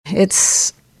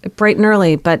It's bright and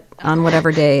early, but on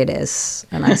whatever day it is,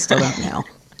 and I still don't know.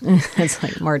 It's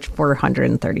like March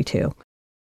 432.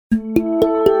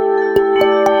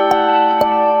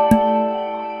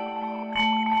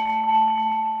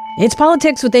 It's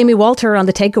Politics with Amy Walter on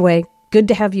The Takeaway. Good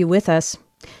to have you with us.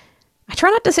 I try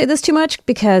not to say this too much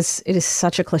because it is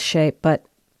such a cliche, but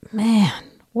man,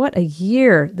 what a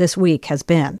year this week has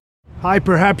been. Hi,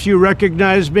 perhaps you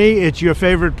recognize me. It's your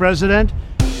favorite president.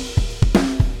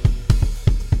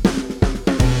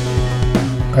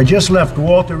 I just left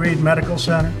Walter Reed Medical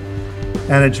Center,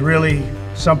 and it's really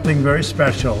something very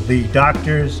special. The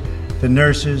doctors, the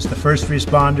nurses, the first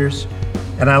responders,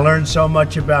 and I learned so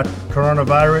much about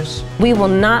coronavirus. We will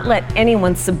not let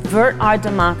anyone subvert our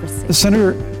democracy.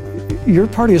 Senator, your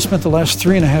party has spent the last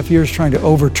 3.5 years trying to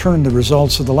overturn the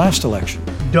results of the last election.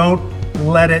 Don't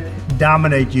let it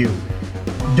dominate you.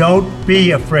 Don't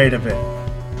be afraid of it.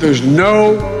 There's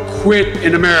no quit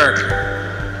in America.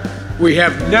 We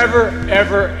have never,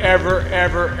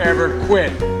 ever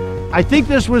quit. I think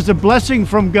this was a blessing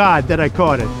from God that I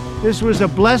caught it. This was a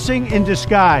blessing in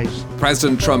disguise.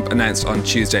 President Trump announced on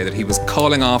Tuesday that he was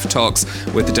calling off talks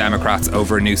with the Democrats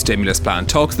over a new stimulus plan,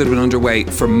 talks that have been underway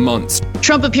for months.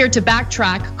 Trump appeared to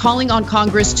backtrack, calling on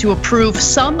Congress to approve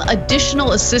some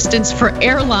additional assistance for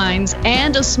airlines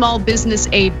and a small business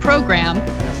aid program.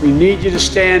 If we need you to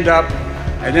stand up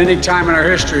at any time in our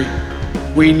history,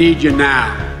 we need you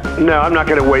now. No, I'm not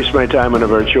going to waste my time on a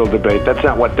virtual debate. That's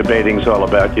not what debating's all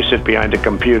about. You sit behind a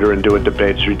computer and do a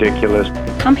debate. It's ridiculous.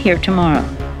 Come here tomorrow.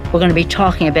 We're going to be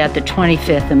talking about the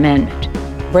 25th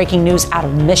Amendment. Breaking news out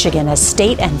of Michigan as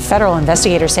state and federal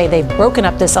investigators say they've broken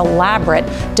up this elaborate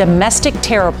domestic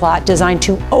terror plot designed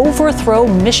to overthrow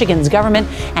Michigan's government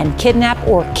and kidnap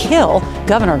or kill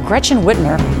Governor Gretchen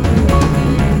Whitmer.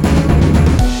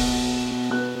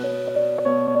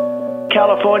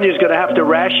 California is going to have to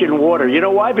ration water. You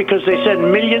know why? Because they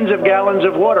send millions of gallons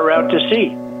of water out to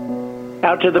sea,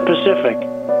 out to the Pacific,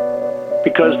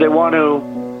 because they want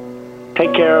to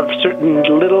take care of certain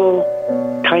little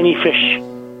tiny fish.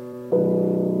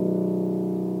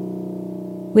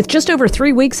 With just over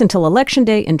 3 weeks until Election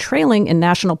Day and trailing in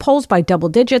national polls by double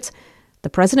digits, the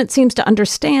president seems to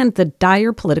understand the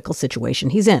dire political situation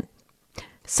he's in.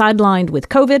 Sidelined with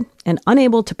COVID and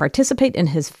unable to participate in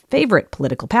his favorite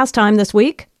political pastime this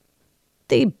week,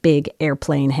 the big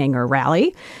airplane hangar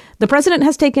rally, the president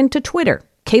has taken to Twitter,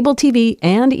 cable TV,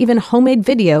 and even homemade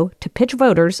video to pitch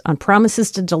voters on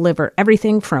promises to deliver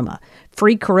everything from a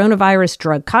free coronavirus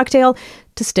drug cocktail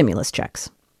to stimulus checks.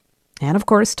 And, of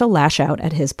course, to lash out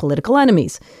at his political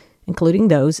enemies, including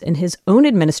those in his own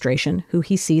administration who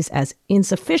he sees as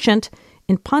insufficient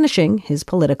in punishing his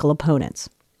political opponents.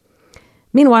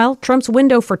 Meanwhile, Trump's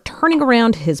window for turning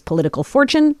around his political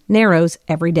fortune narrows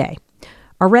every day.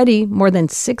 Already, more than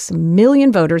 6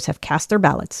 million voters have cast their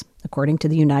ballots, according to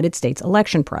the United States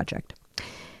Election Project.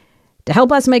 To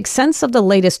help us make sense of the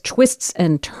latest twists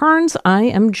and turns, I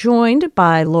am joined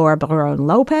by Laura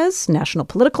Barón-López, national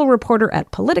political reporter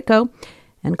at Politico,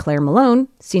 and Claire Malone,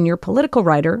 senior political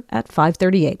writer at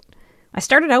 538. I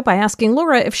started out by asking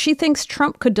Laura if she thinks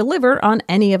Trump could deliver on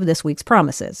any of this week's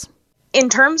promises. In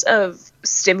terms of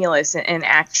stimulus and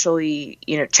actually,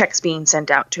 checks being sent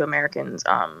out to Americans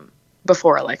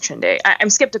before Election Day, I'm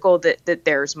skeptical that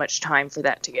there's much time for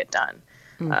that to get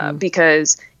done.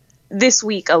 Because this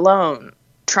week alone,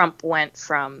 Trump went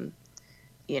from,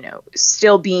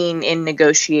 still being in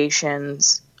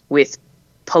negotiations with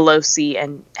Pelosi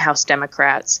and House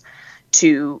Democrats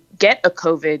to get a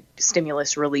COVID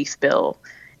stimulus relief bill,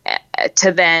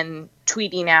 to then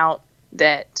tweeting out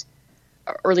that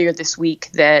earlier this week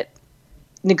that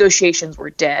negotiations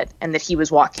were dead and that he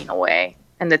was walking away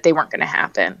and that they weren't going to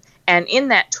happen. And in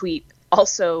that tweet,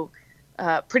 also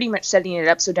pretty much setting it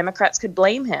up so Democrats could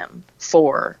blame him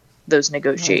for those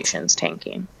negotiations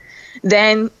tanking.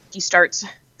 Then he starts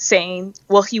saying,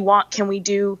 well, can we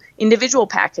do individual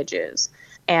packages,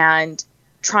 and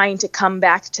trying to come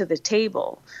back to the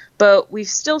table. But we've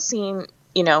still seen,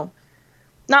 not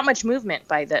much movement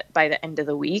by the end of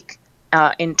the week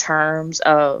in terms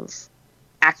of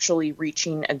actually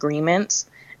reaching agreements.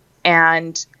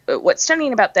 And what's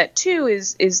stunning about that, too,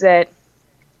 is that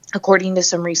according to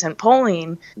some recent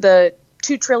polling, the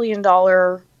 $2 trillion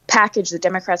package that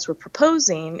Democrats were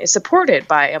proposing is supported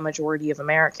by a majority of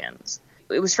Americans.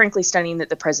 It was frankly stunning that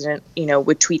the president,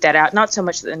 would tweet that out. Not so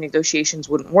much that the negotiations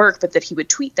wouldn't work, but that he would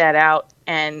tweet that out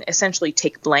and essentially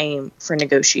take blame for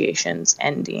negotiations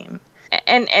ending.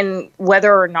 And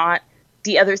whether or not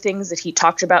the other things that he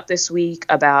talked about this week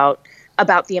about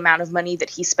the amount of money that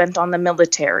he spent on the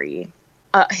military,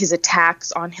 his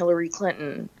attacks on Hillary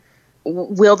Clinton,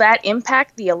 will that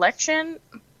impact the election?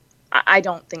 I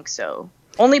don't think so.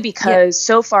 Only because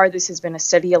so far this has been a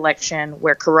steady election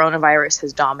where coronavirus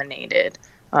has dominated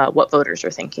what voters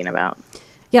are thinking about.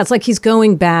 Yeah, it's like he's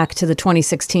going back to the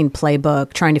 2016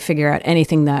 playbook, trying to figure out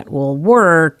anything that will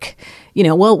work. You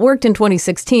know, well, it worked in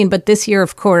 2016, but this year,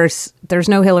 of course, there's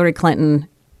no Hillary Clinton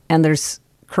and there's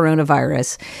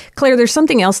coronavirus. Claire, there's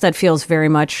something else that feels very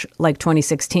much like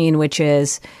 2016, which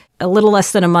is a little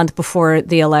less than a month before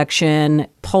the election,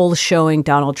 polls showing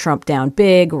Donald Trump down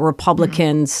big,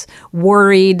 Republicans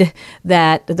worried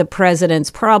that the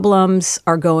president's problems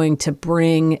are going to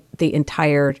bring the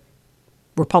entire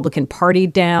Republican Party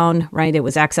down, right? It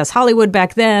was Access Hollywood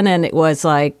back then, and it was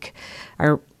like,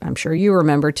 I'm sure you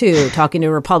remember too, talking to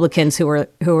Republicans who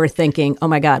were thinking, oh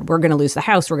my God, we're going to lose the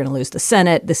House, we're going to lose the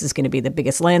Senate, this is going to be the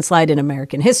biggest landslide in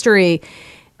American history.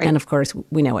 Right. And of course,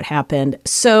 we know what happened.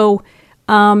 So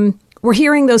we're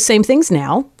hearing those same things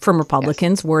now from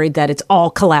Republicans, worried that it's all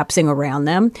collapsing around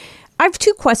them. I have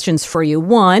two questions for you.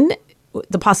 One,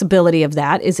 the possibility of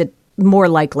that, is it more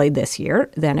likely this year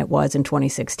than it was in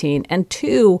 2016? And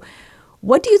two,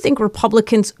 what do you think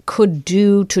Republicans could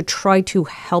do to try to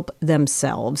help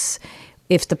themselves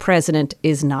if the president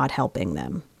is not helping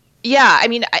them? Yeah, I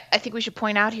mean, I think we should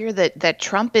point out here that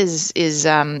Trump is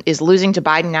losing to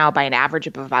Biden now by an average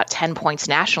of about 10 points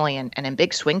nationally, and in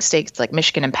big swing states like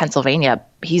Michigan and Pennsylvania,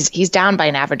 he's down by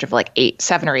an average of like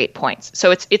 7 or 8 points. So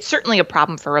it's certainly a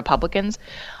problem for Republicans.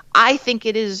 I think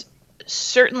it is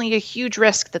certainly a huge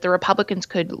risk that the Republicans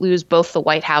could lose both the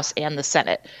White House and the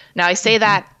Senate. Now, I say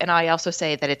that, and I also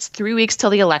say that it's 3 weeks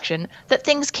till the election, that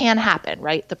things can happen,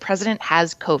 right? The president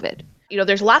has COVID. You know,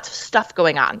 there's lots of stuff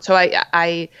going on. So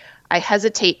I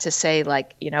hesitate to say,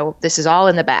 like, you know, this is all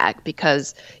in the bag,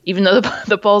 because even though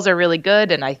the polls are really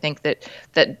good, and I think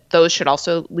that those should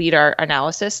also lead our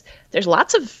analysis, there's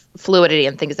lots of fluidity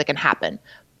and things that can happen.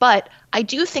 But I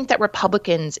do think that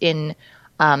Republicans in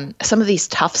some of these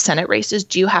tough Senate races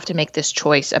do have to make this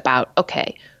choice about,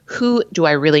 okay, who do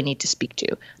I really need to speak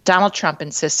to? Donald Trump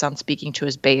insists on speaking to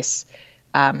his base,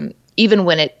 even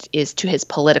when it is to his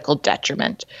political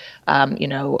detriment. You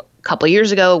know, a couple of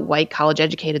years ago, white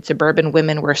college-educated suburban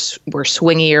women were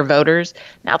swingier voters.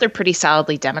 Now they're pretty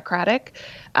solidly Democratic.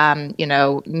 You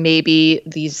know,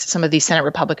 maybe some of these Senate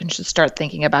Republicans should start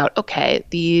thinking about, okay,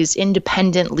 these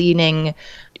independent-leaning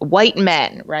white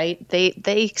men, right?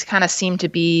 They kind of seem to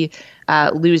be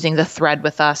losing the thread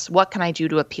with us. What can I do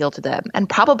to appeal to them? And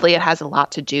probably it has a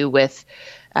lot to do with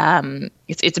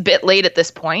it's a bit late at this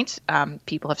point.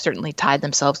 People have certainly tied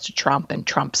themselves to Trump, and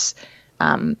Trump's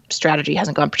strategy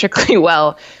hasn't gone particularly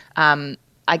well.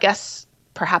 I guess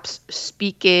perhaps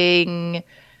speaking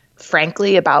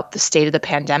frankly about the state of the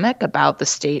pandemic, about the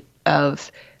state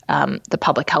of the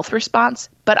public health response.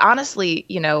 But honestly,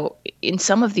 you know, in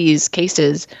some of these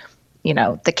cases, you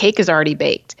know, the cake is already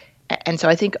baked. And so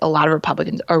I think a lot of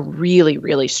Republicans are really,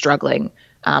 really struggling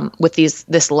with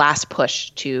this last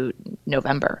push to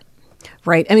November.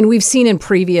 Right. I mean, we've seen in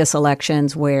previous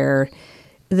elections where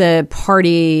the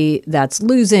party that's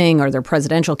losing, or their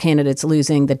presidential candidates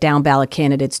losing, the down ballot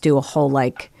candidates do a whole,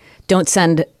 like, don't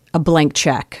send a blank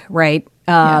check, right?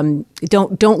 Don't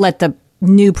let the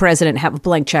new president have a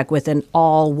blank check with an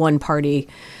all one party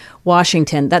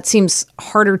Washington. That seems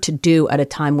harder to do at a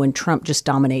time when Trump just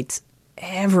dominates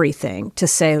everything, to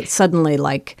say suddenly,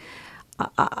 like,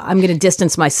 I'm going to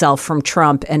distance myself from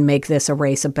Trump and make this a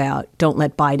race about don't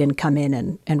let Biden come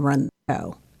in and run the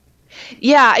show.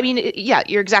 Yeah, I mean, yeah,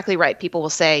 you're exactly right. People will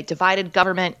say divided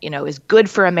government, you know, is good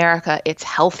for America. It's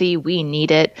healthy. We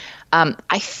need it.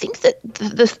 I think that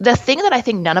the thing that I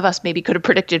think none of us maybe could have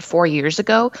predicted 4 years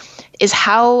ago is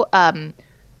how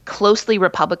closely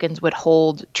Republicans would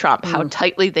hold Trump, how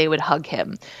tightly they would hug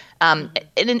him. And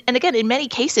again, in many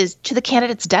cases, to the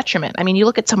candidate's detriment. I mean, you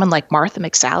look at someone like Martha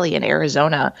McSally in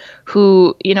Arizona,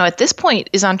 who, you know, at this point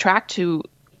is on track to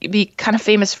be kind of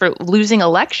famous for losing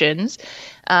elections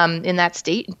in that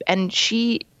state. And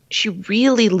she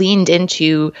really leaned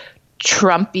into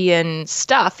Trumpian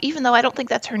stuff, even though I don't think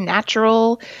that's her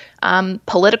natural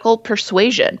political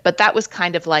persuasion. But that was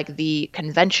kind of like the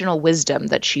conventional wisdom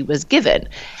that she was given.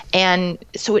 And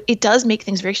so it does make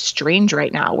things very strange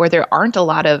right now, where there aren't a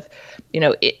lot of,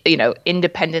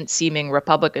 independent seeming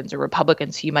Republicans, or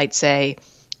Republicans who you might say,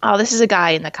 oh, this is a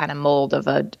guy in the kind of mold of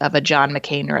a John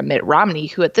McCain or a Mitt Romney,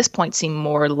 who at this point seem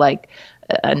more like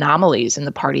anomalies in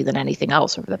the party than anything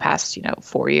else over the past,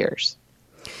 4 years.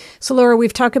 So, Laura,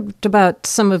 we've talked about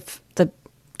some of the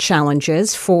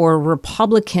challenges for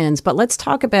Republicans, but let's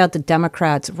talk about the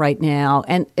Democrats right now.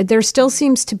 And there still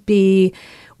seems to be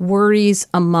worries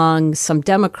among some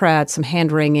Democrats, some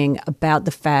hand-wringing about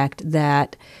the fact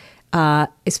that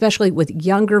especially with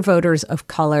younger voters of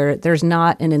color. There's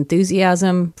not an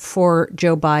enthusiasm for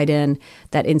Joe Biden,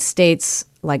 that in states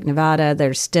like Nevada,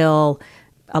 there's still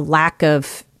a lack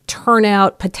of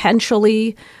turnout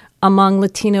potentially among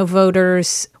Latino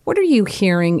voters. What are you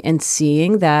hearing and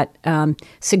seeing that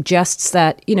suggests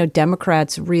that,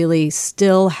 Democrats really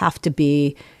still have to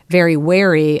be very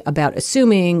wary about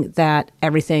assuming that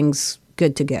everything's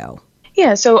good to go?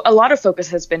 Yeah, so a lot of focus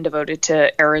has been devoted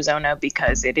to Arizona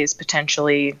because it is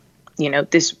potentially,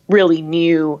 this really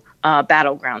new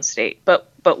battleground state. But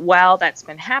while that's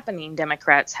been happening,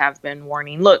 Democrats have been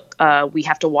warning, look, we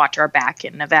have to watch our back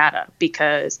in Nevada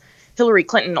because Hillary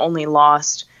Clinton only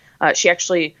lost, she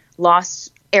actually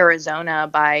lost Arizona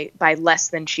by less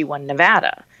than she won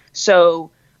Nevada.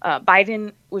 So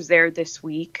Biden was there this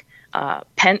week.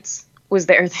 Pence was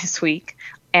there this week.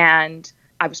 And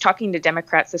I was talking to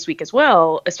Democrats this week as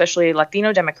well, especially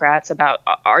Latino Democrats, about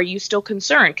are you still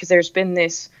concerned? Because there's been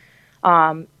this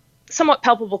somewhat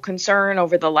palpable concern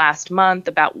over the last month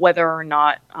about whether or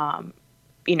not,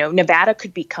 Nevada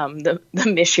could become the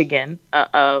Michigan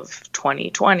of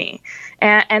 2020.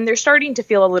 And they're starting to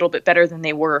feel a little bit better than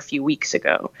they were a few weeks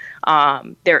ago.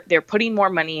 They're putting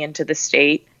more money into the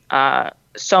state.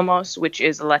 Somos, which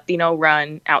is a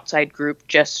Latino-run outside group,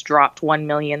 just dropped $1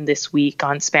 million this week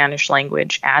on Spanish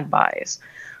language ad buys.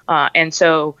 And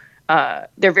so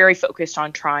they're very focused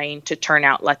on trying to turn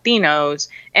out Latinos.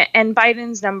 And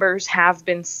Biden's numbers have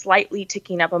been slightly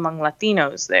ticking up among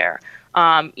Latinos there.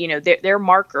 Their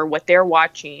marker, what they're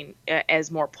watching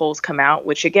as more polls come out,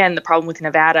 which, again, the problem with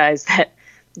Nevada is that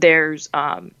there's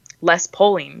less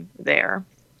polling there.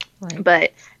 Right.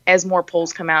 But as more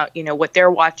polls come out, what they're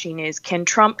watching is, can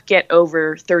Trump get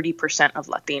over 30% of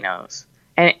Latinos?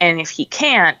 And if he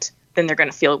can't, then they're going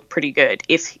to feel pretty good.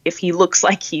 If he looks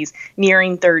like he's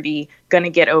nearing 30, going to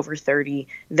get over 30,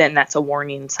 then that's a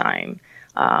warning sign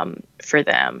for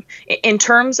them. In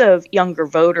terms of younger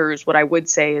voters, what I would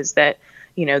say is that,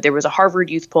 there was a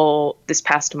Harvard Youth poll this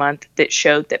past month that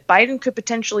showed that Biden could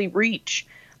potentially reach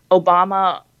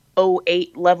Obama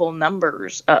 2008 level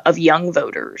numbers of young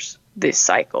voters this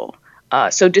cycle.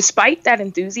 So despite that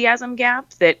enthusiasm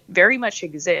gap that very much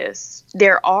exists,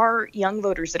 there are young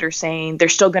voters that are saying they're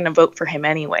still going to vote for him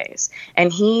anyways.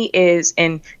 And he is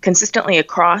consistently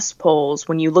across polls,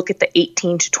 when you look at the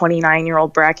 18 to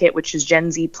 29-year-old bracket, which is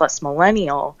Gen Z plus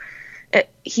millennial,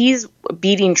 he's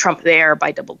beating Trump there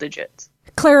by double digits.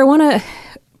 Claire, I want to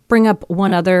bring up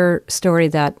one other story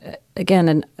that,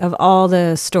 again, of all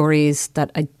the stories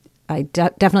that I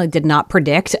definitely did not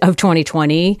predict of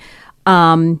 2020,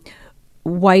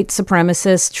 white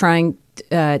supremacists trying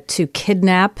to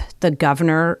kidnap the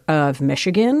governor of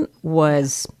Michigan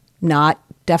was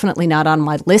definitely not on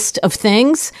my list of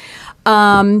things.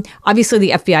 Obviously,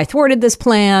 the FBI thwarted this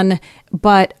plan,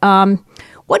 but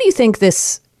what do you think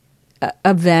this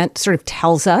event sort of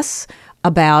tells us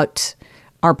about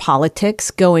our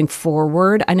politics going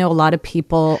forward? I know a lot of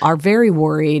people are very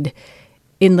worried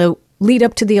in the lead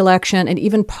up to the election and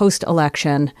even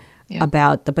post-election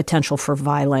about the potential for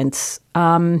violence.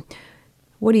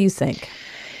 What do you think?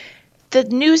 The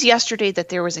news yesterday that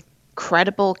there was a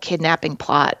credible kidnapping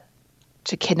plot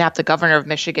to kidnap the governor of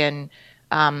Michigan,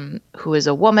 who is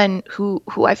a woman who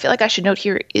I feel like I should note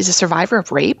here is a survivor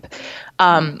of rape,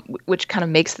 which kind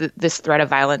of makes this threat of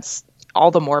violence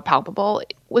all the more palpable.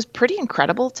 It was pretty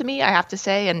incredible to me, I have to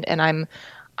say, and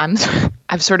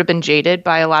I've sort of been jaded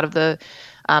by a lot of the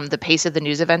pace of the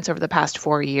news events over the past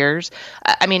 4 years.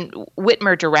 I mean,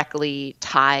 Whitmer directly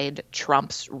tied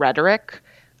Trump's rhetoric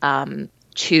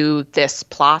to this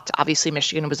plot. Obviously,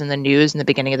 Michigan was in the news in the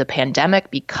beginning of the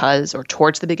pandemic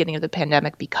towards the beginning of the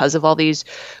pandemic, because of all these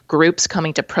groups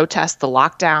coming to protest the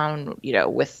lockdown,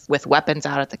 with weapons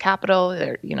out at the Capitol.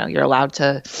 You're allowed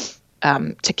to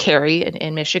carry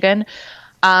in Michigan.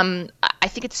 I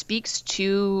think it speaks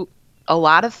to a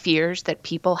lot of fears that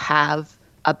people have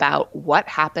about what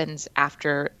happens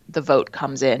after the vote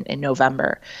comes in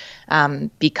November,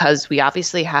 because we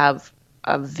obviously have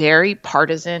a very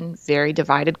partisan, very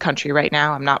divided country right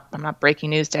now. I'm not breaking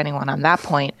news to anyone on that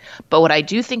point. But what I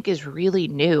do think is really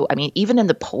new, I mean, even in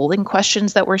the polling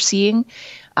questions that we're seeing,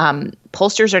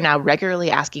 pollsters are now regularly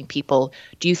asking people,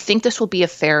 do you think this will be a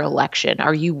fair election?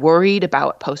 Are you worried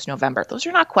about post-November? Those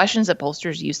are not questions that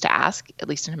pollsters used to ask, at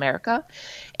least in America.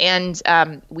 And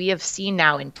we have seen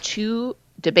now in two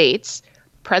debates,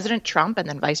 President Trump and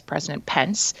then Vice President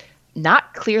Pence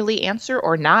not clearly answer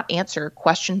or not answer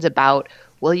questions about,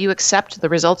 will you accept the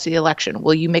results of the election?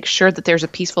 Will you make sure that there's a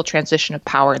peaceful transition of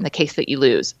power in the case that you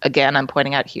lose? Again, I'm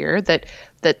pointing out here that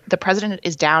the president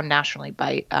is down nationally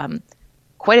by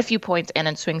quite a few points, and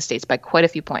in swing states by quite a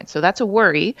few points. So that's a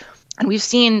worry. And we've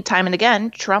seen time and again,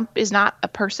 Trump is not a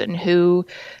person who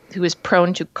is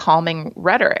prone to calming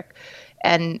rhetoric.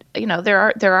 And,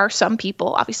 there are some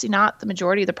people, obviously not the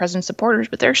majority of the president's supporters,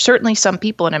 but there are certainly some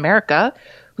people in America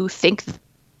who think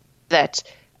that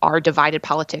our divided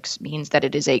politics means that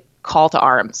it is a call to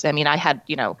arms. I mean, I had,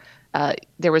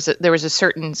 there was a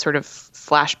certain sort of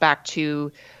flashback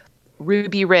to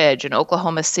Ruby Ridge and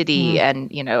Oklahoma City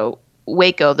and,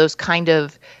 Waco, those kind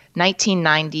of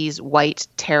 1990s white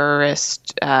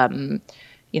terrorist, the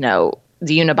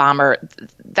Unabomber,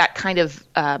 that kind of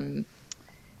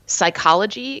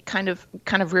psychology kind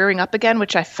of rearing up again,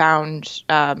 which I found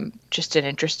just an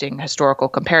interesting historical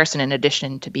comparison, in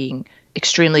addition to being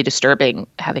extremely disturbing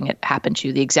having it happen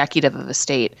to the executive of a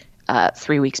state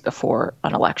 3 weeks before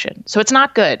an election. So it's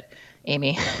not good,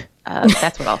 Amy.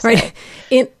 That's what I'll say.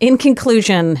 Right. In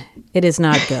conclusion, it is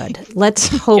not good. Let's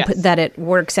hope that it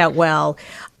works out well.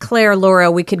 Claire,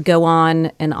 Laura, we could go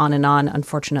on and on and on.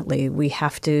 Unfortunately, we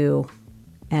have to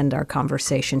end our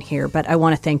conversation here. But I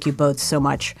want to thank you both so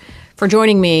much for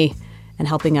joining me and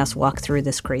helping us walk through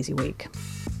this crazy week.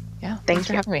 Yeah, thanks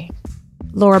for having me.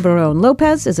 Laura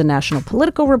Barone-Lopez is a national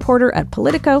political reporter at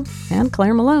Politico, and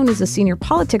Claire Malone is a senior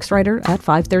politics writer at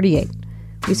 538.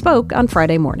 We spoke on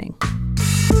Friday morning.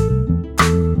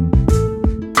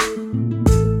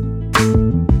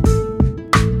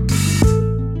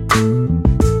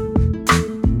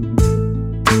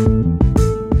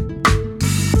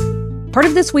 Part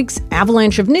of this week's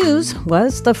avalanche of news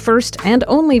was the first and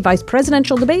only vice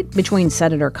presidential debate between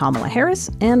Senator Kamala Harris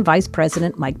and Vice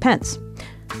President Mike Pence.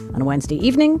 On Wednesday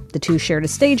evening, the two shared a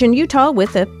stage in Utah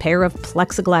with a pair of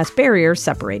plexiglass barriers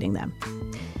separating them.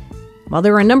 While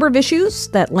there were a number of issues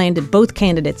that landed both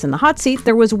candidates in the hot seat,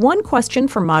 there was one question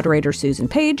from moderator Susan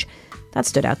Page that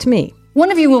stood out to me.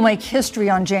 One of you will make history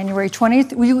on January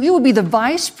 20th. You will be the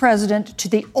vice president to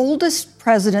the oldest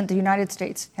president the United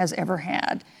States has ever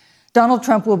had. Donald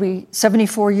Trump will be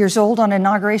 74 years old on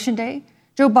Inauguration Day.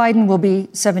 Joe Biden will be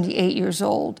 78 years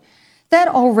old. That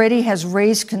already has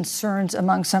raised concerns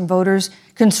among some voters,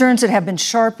 concerns that have been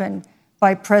sharpened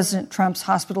by President Trump's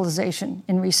hospitalization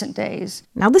in recent days.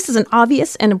 Now, this is an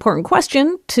obvious and important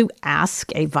question to ask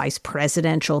a vice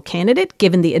presidential candidate,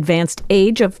 given the advanced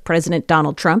age of President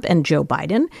Donald Trump and Joe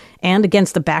Biden, and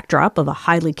against the backdrop of a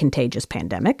highly contagious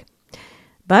pandemic.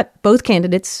 But both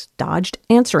candidates dodged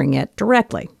answering it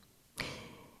directly.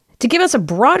 To give us a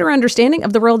broader understanding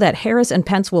of the role that Harris and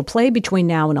Pence will play between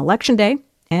now and Election Day,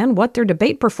 and what their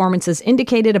debate performances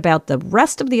indicated about the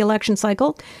rest of the election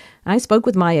cycle, I spoke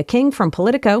with Maya King from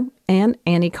Politico and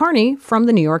Annie Carney from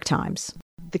the New York Times.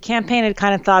 The campaign had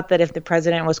kind of thought that if the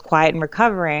president was quiet and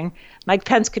recovering, Mike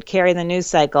Pence could carry the news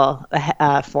cycle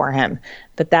for him,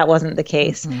 but that wasn't the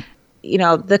case.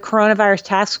 Mm-hmm. The coronavirus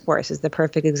task force is the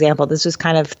perfect example. This was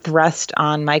kind of thrust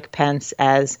on Mike Pence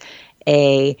as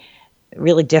a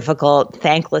really difficult,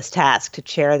 thankless task to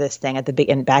chair this thing at the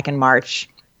beginning, back in March.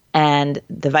 And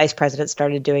the vice president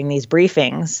started doing these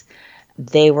briefings.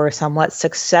 They were somewhat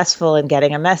successful in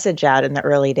getting a message out in the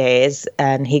early days,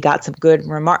 and he got some good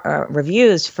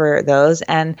reviews for those.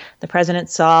 And the president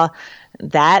saw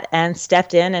that and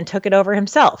stepped in and took it over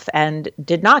himself and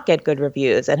did not get good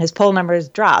reviews. And his poll numbers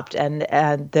dropped. And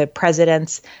the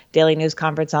president's daily news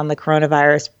conference on the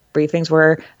coronavirus briefings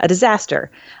were a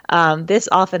disaster. This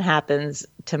often happens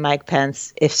to Mike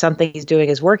Pence. If something he's doing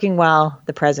is working well,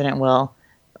 the president will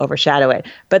overshadow it.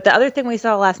 But the other thing we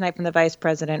saw last night from the vice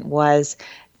president was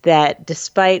that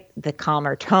despite the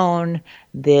calmer tone,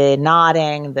 the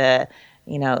nodding, the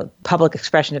public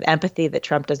expression of empathy that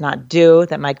Trump does not do,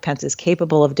 that Mike Pence is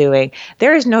capable of doing,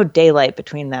 there is no daylight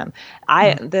between them.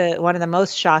 One of the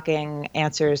most shocking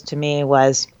answers to me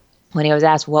was when he was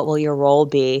asked, what will your role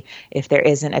be if there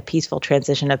isn't a peaceful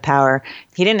transition of power?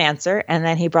 He didn't answer. And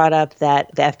then he brought up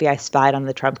that the FBI spied on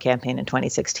the Trump campaign in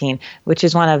 2016, which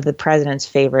is one of the president's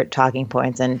favorite talking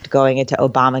points, and going into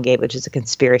Obamagate, which is a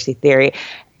conspiracy theory.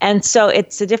 And so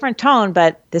it's a different tone,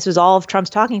 but this was all of Trump's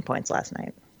talking points last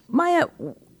night. Maya,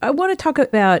 I want to talk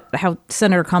about how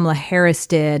Senator Kamala Harris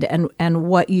did and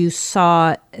what you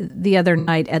saw the other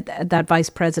night at that vice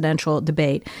presidential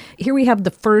debate. Here we have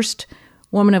the first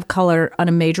woman of color on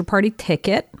a major party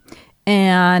ticket.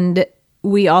 And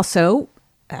we also,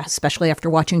 especially after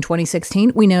watching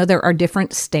 2016, we know there are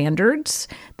different standards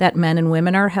that men and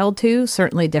women are held to,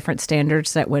 certainly different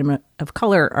standards that women of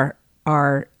color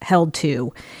are held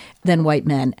to than white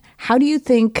men. How do you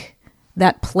think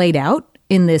that played out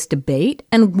in this debate?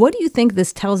 And what do you think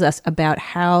this tells us about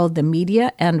how the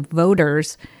media and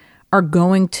voters are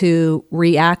going to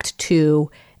react to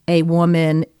a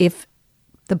woman, if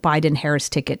the Biden-Harris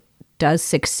ticket does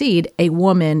succeed, a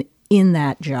woman in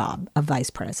that job of vice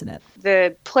president?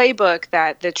 The playbook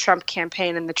that the Trump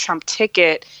campaign and the Trump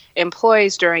ticket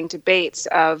employs during debates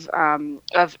of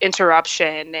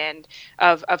interruption and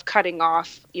of cutting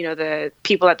off, the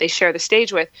people that they share the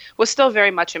stage with was still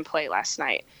very much in play last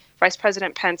night. Vice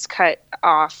President Pence cut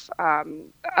off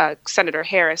Senator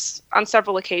Harris on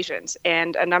several occasions,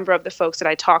 and a number of the folks that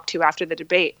I talked to after the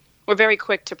debate were very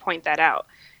quick to point that out.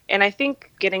 And I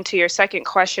think getting to your second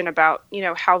question about,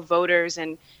 how voters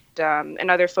and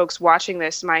other folks watching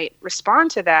this might respond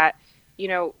to that,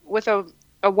 with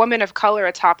a woman of color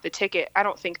atop the ticket, I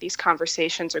don't think these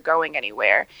conversations are going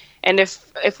anywhere. And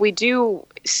if we do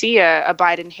see a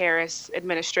Biden-Harris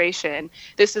administration,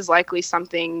 this is likely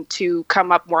something to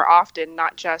come up more often,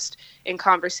 not just in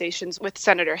conversations with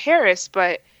Senator Harris,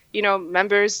 but,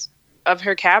 members of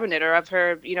her cabinet or of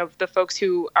her, the folks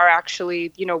who are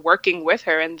actually, working with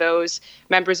her and those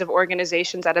members of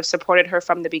organizations that have supported her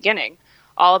from the beginning.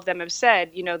 All of them have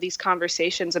said, these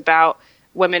conversations about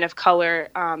women of color,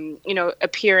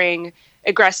 appearing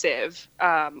aggressive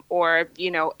or,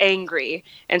 angry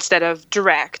instead of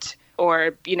direct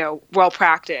or, well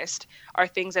practiced are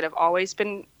things that have always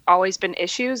been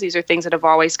issues. These are things that have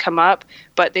always come up,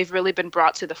 but they've really been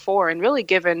brought to the fore and really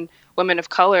given women of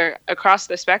color across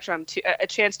the spectrum a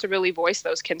chance to really voice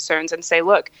those concerns and say,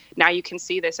 look, now you can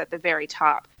see this at the very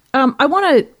top. I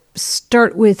want to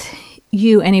start with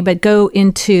you, Annie, but go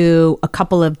into a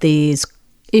couple of these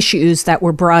issues that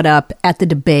were brought up at the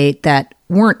debate that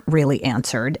weren't really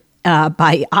answered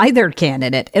by either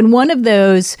candidate. And one of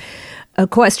those, a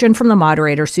question from the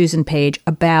moderator, Susan Page,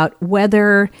 about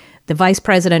whether the vice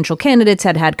presidential candidates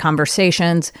had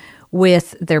conversations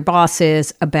with their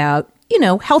bosses about,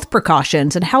 health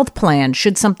precautions and health plans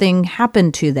should something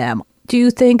happen to them. Do you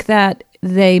think that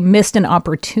they missed an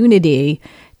opportunity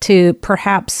to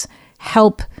perhaps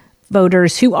help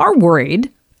voters who are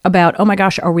worried about, oh my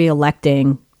gosh, are we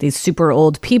electing these super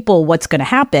old people? What's going to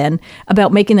happen?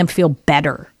 About making them feel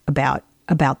better about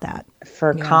that?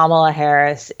 For Kamala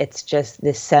Harris, it's just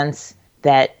this sense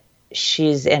that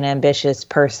she's an ambitious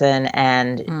person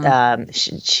and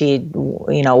she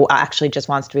actually just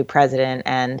wants to be president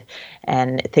and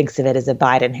thinks of it as a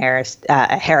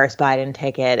Harris Biden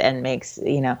ticket and makes,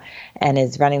 and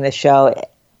is running the show.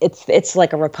 It's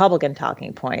like a Republican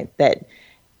talking point that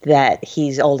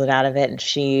he's old and out of it and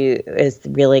she is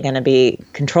really going to be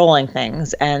controlling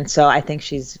things. And so I think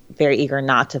she's very eager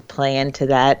not to play into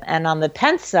that. And on the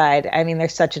Pence side, I mean,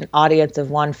 there's such an audience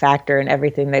of one factor in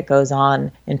everything that goes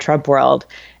on in Trump world.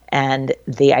 And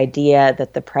the idea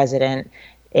that the president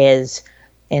is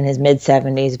in his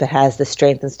mid-70s but has the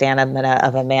strength and stamina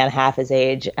of a man half his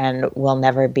age and will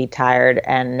never be tired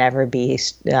and never be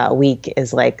weak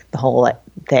is like the whole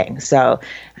thing. So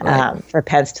for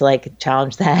Pence to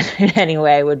challenge that in any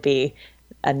way would be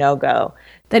a no-go.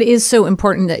 That is so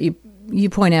important that you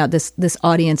point out this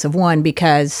audience of one,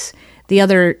 because the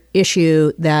other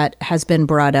issue that has been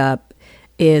brought up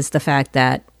is the fact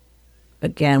that,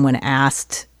 again, when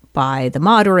asked by the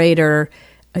moderator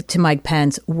to Mike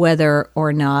Pence whether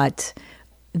or not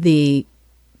the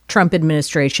Trump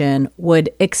administration would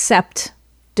accept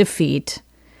defeat,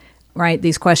 right?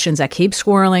 These questions that keep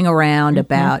swirling around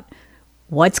about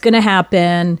what's going to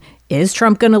happen. Is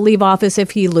Trump going to leave office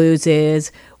if he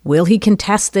loses? Will he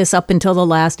contest this up until the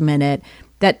last minute?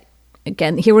 That,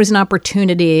 again, here was an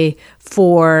opportunity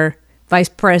for Vice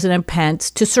President Pence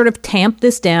to sort of tamp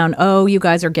this down. Oh, you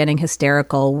guys are getting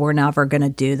hysterical. We're never going to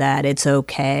do that. It's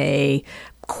okay.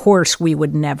 Of course, we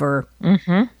would never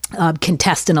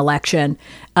contest an election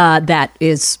that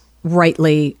is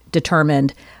rightly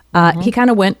determined. He kind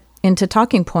of went into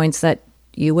talking points that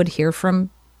you would hear from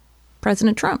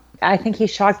President Trump. I think he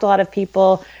shocked a lot of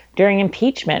people during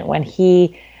impeachment when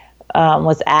he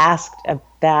was asked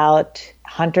about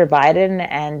Hunter Biden,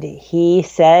 and he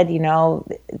said,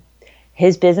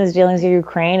 his business dealings with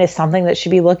Ukraine is something that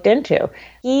should be looked into.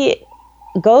 He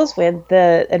goes with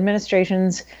the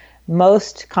administration's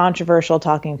most controversial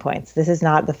talking points. This is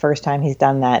not the first time he's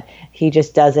done that. He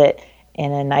just does it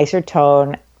in a nicer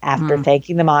tone after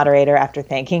thanking the moderator, after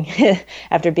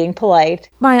being polite.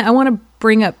 Maya, I want to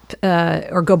bring up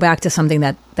or go back to something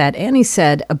that Annie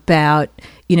said about,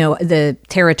 the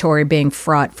territory being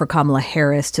fraught for Kamala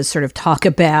Harris to sort of talk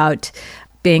about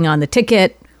being on the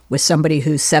ticket with somebody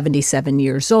who's 77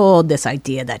 years old, this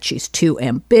idea that she's too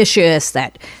ambitious,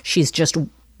 that she's just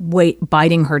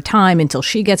biding her time until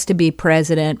she gets to be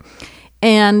president.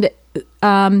 And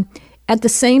at the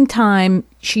same time,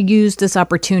 she used this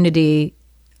opportunity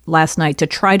last night to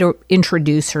try to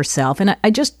introduce herself. And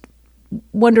I just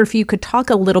wonder if you could talk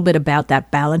a little bit about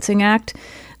that balancing act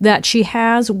that she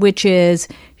has, which is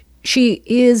she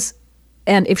is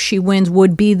and if she wins,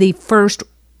 would be the first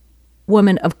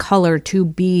woman of color to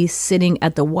be sitting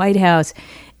at the White House.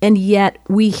 And yet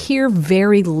we hear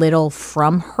very little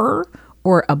from her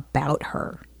or about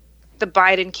her. The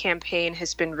Biden campaign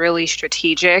has been really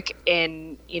strategic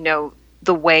in,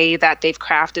 the way that they've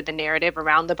crafted the narrative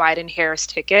around the Biden-Harris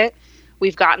ticket.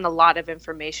 We've gotten a lot of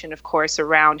information, of course,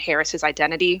 around Harris's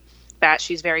identity, that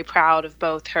she's very proud of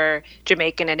both her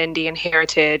Jamaican and Indian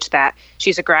heritage, that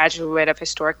she's a graduate of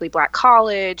historically Black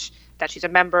college, that she's a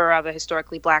member of a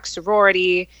historically Black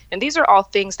sorority. And these are all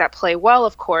things that play well,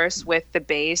 of course, with the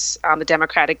base, the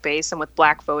Democratic base, and with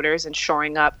Black voters and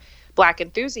shoring up Black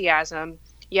enthusiasm.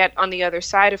 Yet on the other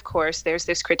side, of course, there's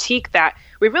this critique that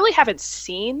we really haven't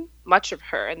seen much of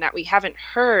her and that we haven't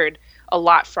heard a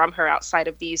lot from her outside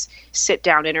of these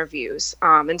sit-down interviews.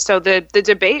 And so the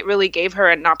debate really gave her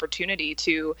an opportunity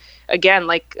to, again,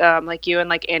 like you and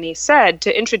like Annie said,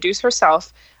 to introduce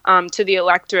herself to the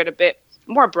electorate a bit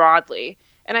more broadly.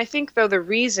 And I think, though, the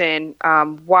reason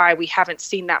why we haven't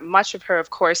seen that much of her,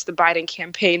 of course, the Biden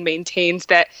campaign maintains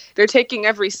that they're taking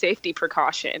every safety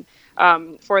precaution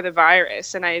for the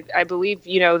virus. And I believe,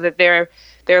 that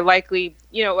they're likely,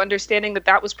 understanding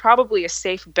that was probably a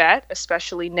safe bet,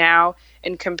 especially now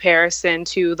in comparison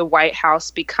to the White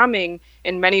House becoming,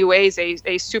 in many ways,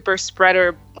 a super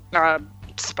spreader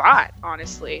spot,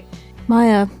 honestly.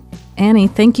 Maya, Annie,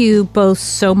 thank you both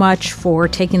so much for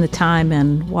taking the time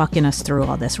and walking us through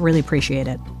all this. Really appreciate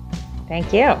it.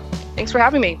 Thank you. Thanks for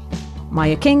having me.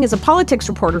 Maya King is a politics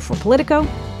reporter for Politico,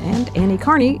 and Annie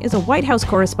Carney is a White House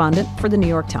correspondent for The New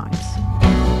York Times.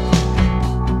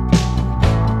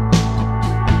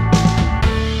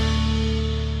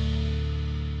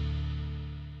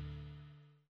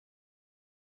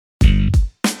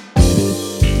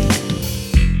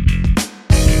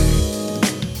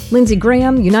 Lindsey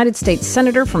Graham, United States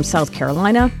Senator from South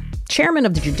Carolina, chairman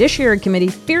of the Judiciary Committee,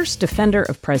 fierce defender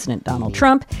of President Donald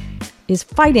Trump, is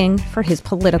fighting for his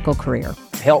political career.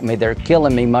 Help me, they're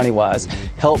killing me money-wise.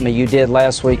 Help me, you did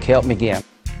last week, help me again.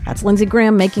 That's Lindsey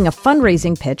Graham making a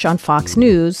fundraising pitch on Fox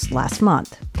News last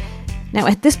month. Now,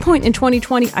 at this point in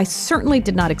 2020, I certainly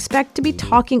did not expect to be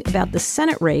talking about the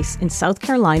Senate race in South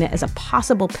Carolina as a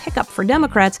possible pickup for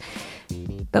Democrats.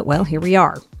 But, well, here we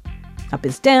are. Up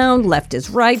is down, left is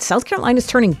right. South Carolina's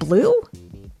turning blue?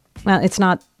 Well, it's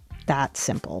not that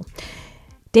simple.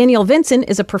 Danielle Vinson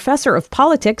is a professor of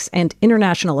politics and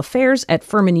international affairs at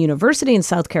Furman University in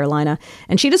South Carolina,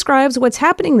 and she describes what's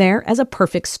happening there as a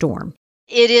perfect storm.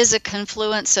 It is a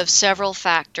confluence of several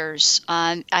factors.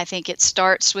 I think it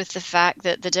starts with the fact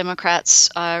that the Democrats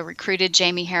recruited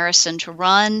Jamie Harrison to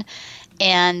run,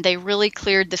 and they really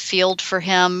cleared the field for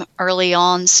him early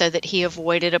on so that he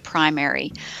avoided a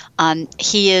primary.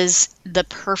 He is the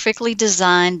perfectly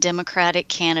designed Democratic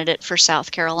candidate for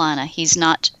South Carolina. He's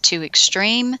not too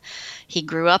extreme. He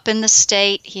grew up in the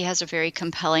state. He has a very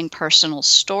compelling personal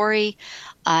story.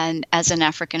 As an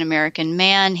African-American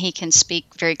man, he can speak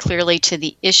very clearly to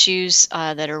the issues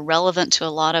that are relevant to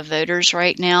a lot of voters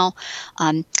right now.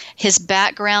 His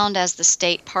background as the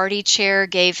state party chair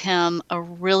gave him a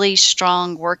really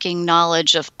strong working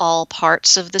knowledge of all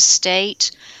parts of the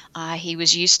state. He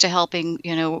was used to helping,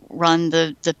 run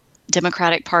the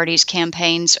Democratic Party's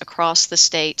campaigns across the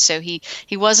state. So he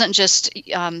wasn't just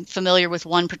familiar with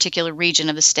one particular region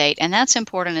of the state. And that's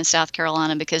important in South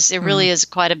Carolina because there really is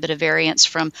quite a bit of variance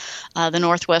from the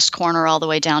northwest corner all the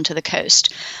way down to the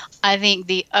coast. I think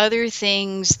the other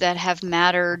things that have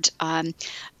mattered,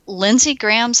 Lindsey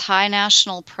Graham's high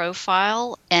national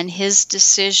profile and his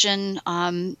decision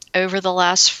over the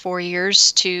last 4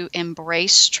 years to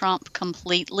embrace Trump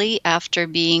completely after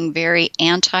being very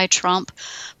anti-Trump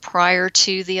prior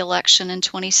to the election in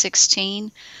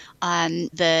 2016.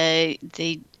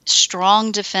 The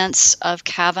strong defense of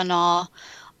Kavanaugh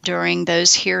during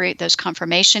those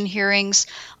confirmation hearings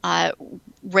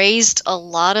raised a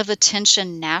lot of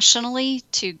attention nationally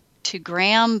to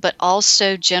Graham, but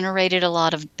also generated a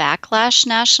lot of backlash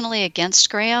nationally against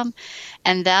Graham.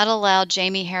 And that allowed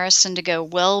Jamie Harrison to go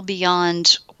well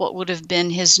beyond what would have been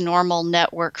his normal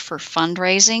network for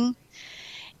fundraising.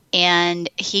 And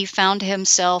he found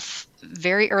himself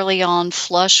very early on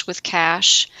flush with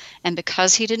cash. And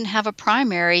because he didn't have a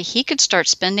primary, he could start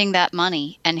spending that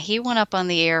money. And he went up on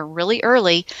the air really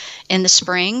early in the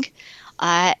spring.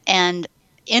 And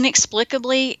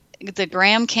inexplicably, the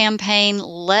Graham campaign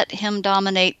let him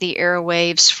dominate the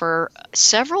airwaves for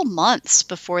several months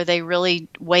before they really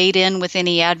weighed in with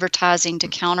any advertising to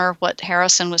counter what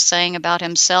Harrison was saying about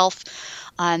himself.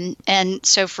 And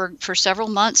so for several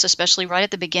months, especially right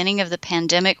at the beginning of the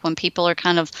pandemic, when people are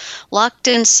kind of locked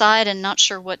inside and not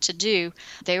sure what to do,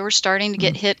 they were starting to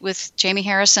get hit with Jamie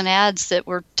Harrison ads that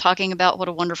were talking about what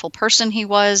a wonderful person he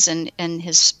was and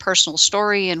his personal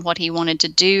story and what he wanted to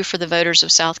do for the voters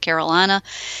of South Carolina.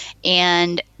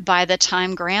 And by the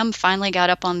time Graham finally got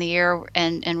up on the air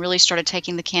and really started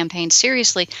taking the campaign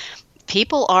seriously,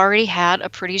 people already had a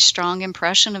pretty strong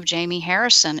impression of Jamie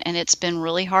Harrison, and it's been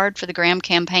really hard for the Graham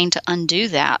campaign to undo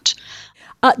that.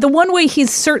 The one way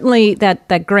he's certainly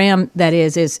that Graham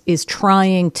is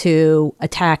trying to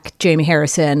attack Jamie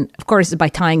Harrison, of course, is by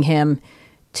tying him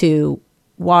to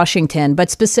Washington, but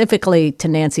specifically to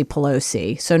Nancy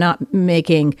Pelosi. So not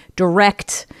making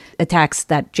direct attacks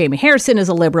that Jamie Harrison is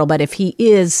a liberal, but if he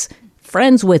is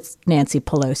friends with Nancy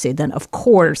Pelosi, then of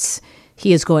course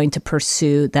he is going to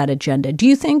pursue that agenda. Do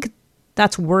you think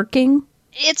that's working?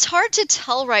 It's hard to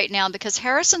tell right now because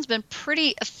Harrison's been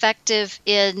pretty effective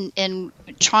in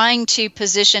trying to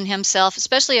position himself,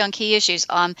 especially on key issues.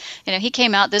 He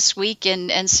came out this week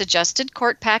and suggested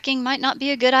court packing might not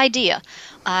be a good idea.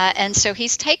 And so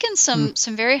he's taken some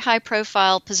very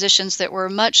high-profile positions that were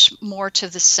much more to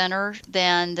the center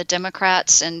than the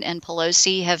Democrats and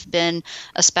Pelosi have been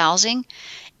espousing.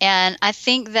 And I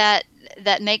think that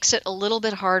makes it a little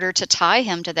bit harder to tie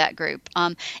him to that group.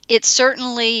 It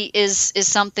certainly is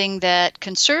something that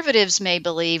conservatives may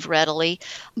believe readily,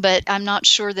 but I'm not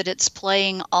sure that it's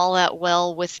playing all that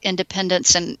well with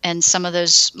independents and some of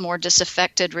those more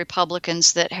disaffected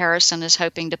Republicans that Harrison is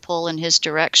hoping to pull in his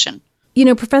direction. You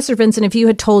know, Professor Vinson, if you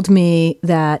had told me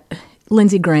that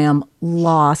Lindsey Graham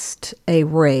lost a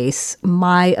race,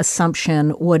 my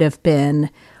assumption would have been,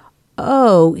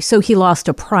 oh, so he lost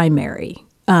a primary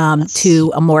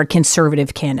to a more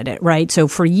conservative candidate, right? So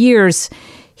for years,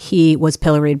 he was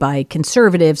pilloried by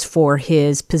conservatives for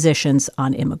his positions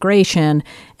on immigration.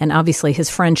 And obviously his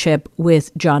friendship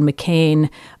with John McCain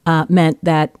meant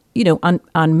that, you know,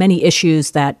 on many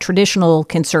issues that traditional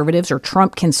conservatives or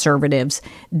Trump conservatives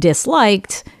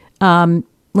disliked,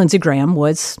 Lindsey Graham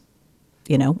was,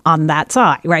 you know, on that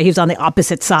side, right? He was on the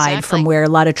opposite side from where a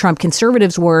lot of Trump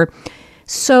conservatives were.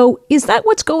 So is that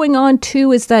what's going on,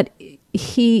 too, is that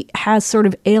he has sort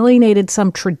of alienated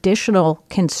some traditional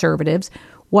conservatives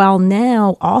while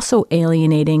now also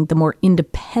alienating the more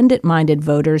independent-minded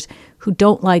voters who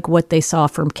don't like what they saw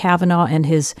from Kavanaugh and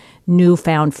his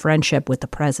newfound friendship with the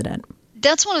president?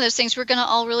 That's one of those things we're going to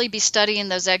all really be studying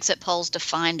those exit polls to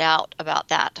find out about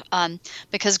that,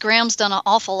 because Graham's done an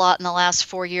awful lot in the last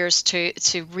 4 years to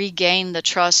regain the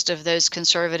trust of those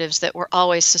conservatives that were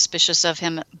always suspicious of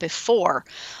him before.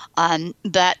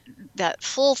 That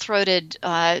full-throated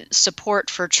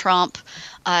support for Trump,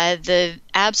 the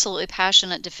absolutely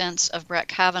passionate defense of Brett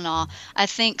Kavanaugh, I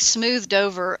think smoothed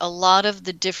over a lot of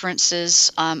the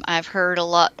differences. I've heard a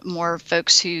lot more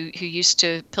folks who used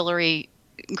to pillory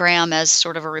Graham as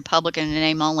sort of a Republican in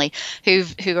name only,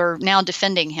 who are now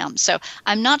defending him. So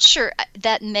I'm not sure.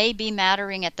 That may be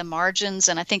mattering at the margins,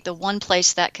 and I think the one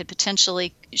place that could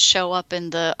potentially show up in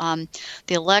the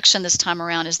election this time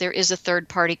around is there is a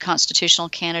third-party constitutional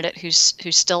candidate who's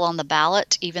still on the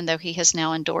ballot, even though he has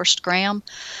now endorsed Graham.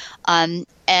 And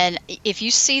if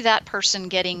you see that person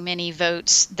getting many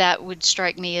votes, that would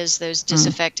strike me as those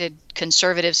disaffected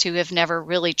conservatives who have never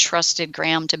really trusted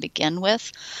Graham to begin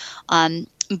with.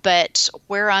 But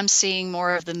where I'm seeing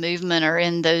more of the movement are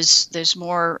in those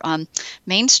more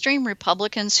mainstream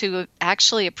Republicans who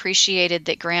actually appreciated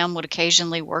that Graham would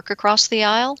occasionally work across the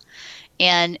aisle,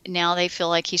 and now they feel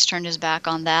like he's turned his back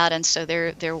on that, and so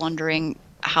they're wondering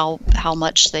how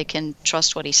much they can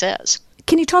trust what he says.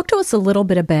 Can you talk to us a little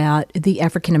bit about the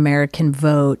African American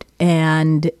vote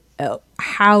and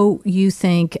how you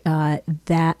think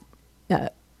that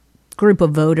group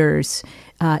of voters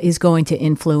is going to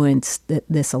influence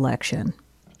this election?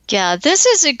 Yeah, this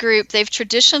is a group, they've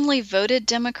traditionally voted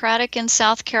Democratic in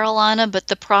South Carolina, but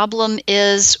the problem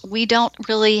is we don't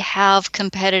really have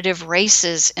competitive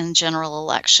races in general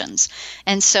elections.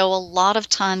 And so a lot of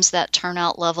times that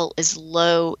turnout level is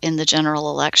low in the general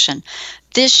election.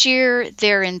 This year,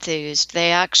 they're enthused.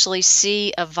 They actually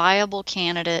see a viable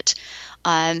candidate.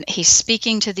 He's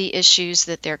speaking to the issues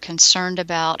that they're concerned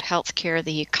about, healthcare,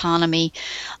 the economy.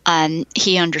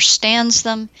 He understands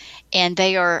them, and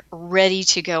they are ready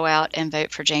to go out and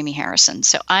vote for Jamie Harrison.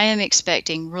 So I am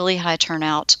expecting really high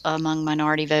turnout among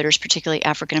minority voters, particularly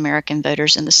African-American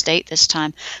voters in the state this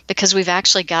time, because we've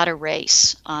actually got a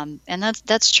race. And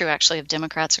that's true, actually, of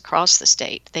Democrats across the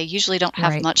state. They usually don't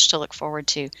have much to look forward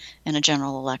to in a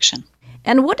general election.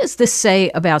 And what does this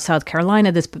say about South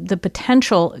Carolina? The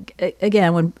potential,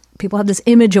 again, when people have this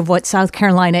image of what South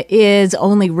Carolina is,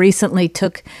 only recently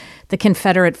took the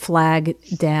Confederate flag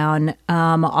down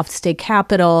off the state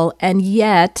capitol, and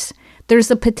yet there's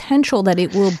the potential that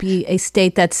it will be a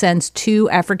state that sends 2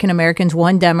 African Americans,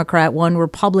 1 Democrat, 1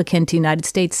 Republican to United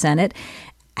States Senate,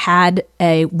 had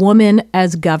a woman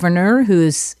as governor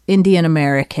who's Indian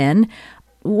American.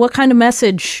 What kind of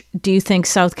message do you think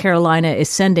South Carolina is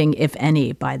sending, if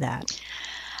any, by that?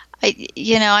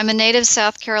 I'm a native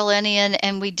South Carolinian,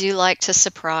 and we do like to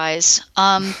surprise.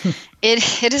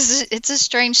 It's a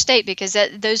strange state because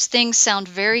those things sound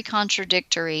very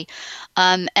contradictory,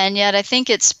 and yet I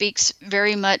think it speaks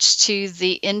very much to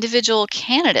the individual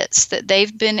candidates that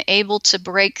they've been able to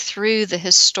break through the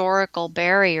historical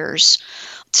barriers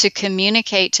to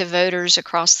communicate to voters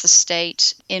across the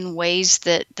state in ways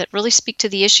that really speak to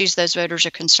the issues those voters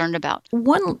are concerned about.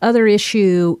 One other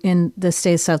issue in the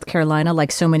state of South Carolina, like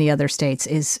so many other states,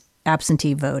 is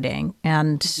absentee voting.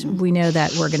 And we know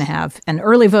that we're going to have, and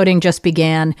early voting just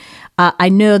began. I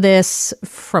know this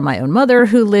from my own mother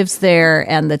who lives there,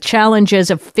 and the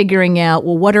challenges of figuring out,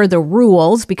 well, what are the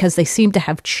rules, because they seem to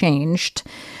have changed.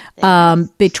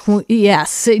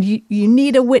 Yes, you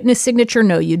need a witness signature.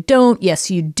 No, you don't. Yes,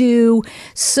 you do.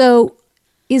 So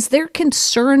is there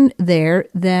concern there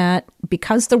that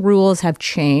because the rules have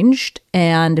changed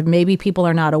and maybe people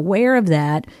are not aware of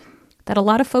that a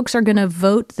lot of folks are going to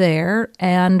vote there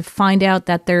and find out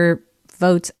that their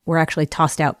votes were actually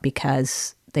tossed out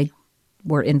because they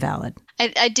were invalid?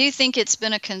 I do think it's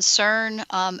been a concern.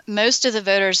 Most of the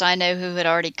voters I know who had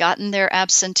already gotten their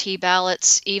absentee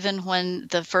ballots, even when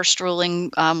the first ruling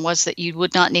was that you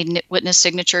would not need witness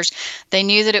signatures, they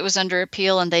knew that it was under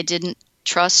appeal and they didn't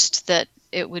trust that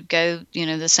it would go,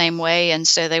 the same way. And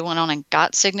so they went on and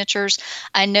got signatures.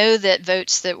 I know that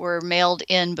votes that were mailed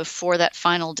in before that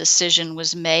final decision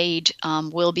was made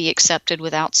will be accepted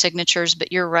without signatures.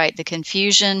 But you're right. The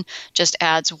confusion just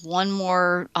adds one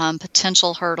more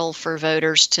potential hurdle for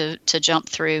voters to jump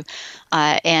through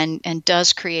and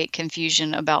does create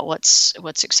confusion about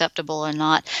what's acceptable and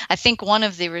not. I think one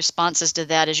of the responses to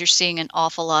that is you're seeing an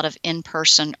awful lot of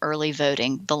in-person early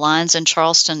voting. The lines in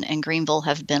Charleston and Greenville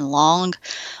have been long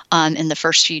in the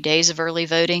first few days of early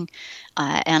voting,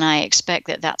 and I expect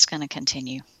that that's going to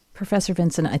continue. Professor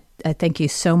Vinson, I thank you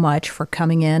so much for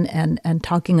coming in and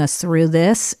talking us through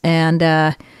this,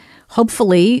 and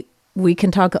hopefully we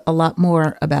can talk a lot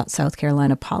more about South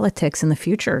Carolina politics in the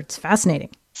future. It's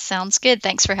fascinating. Sounds good.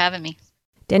 Thanks for having me.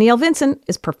 Danielle Vinson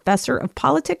is Professor of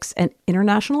Politics and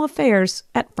International Affairs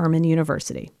at Furman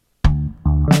University.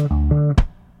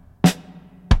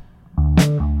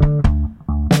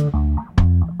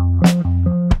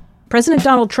 President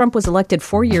Donald Trump was elected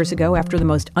 4 years ago after the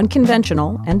most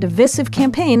unconventional and divisive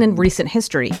campaign in recent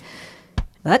history.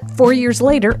 But 4 years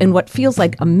later, in what feels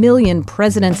like a million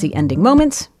presidency-ending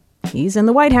moments, he's in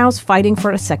the White House fighting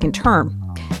for a second term.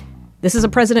 This is a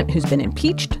president who's been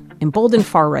impeached, emboldened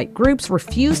far-right groups,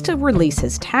 refused to release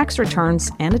his tax returns,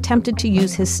 and attempted to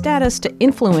use his status to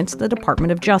influence the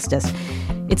Department of Justice.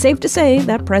 It's safe to say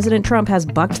that President Trump has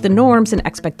bucked the norms and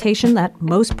expectation that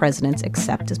most presidents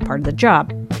accept as part of the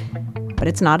job. But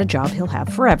it's not a job he'll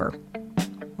have forever.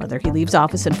 Whether he leaves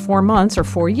office in 4 months or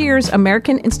 4 years,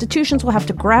 American institutions will have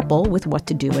to grapple with what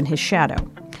to do in his shadow.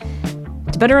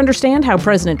 To better understand how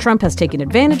President Trump has taken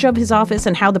advantage of his office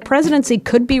and how the presidency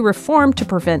could be reformed to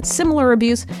prevent similar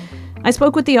abuse, I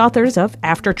spoke with the authors of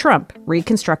After Trump,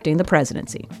 Reconstructing the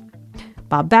Presidency.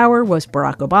 Bob Bauer was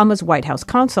Barack Obama's White House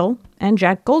counsel, and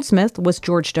Jack Goldsmith was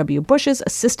George W. Bush's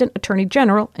Assistant Attorney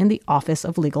General in the Office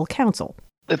of Legal Counsel.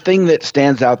 The thing that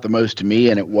stands out the most to me,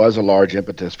 and it was a large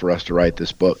impetus for us to write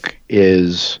this book,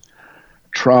 is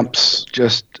Trump's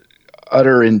just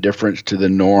utter indifference to the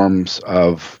norms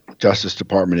of Justice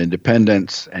Department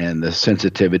independence and the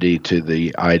sensitivity to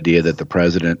the idea that the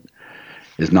president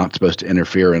is not supposed to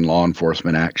interfere in law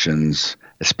enforcement actions,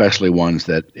 especially ones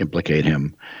that implicate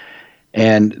him.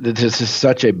 And this is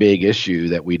such a big issue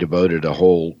that we devoted a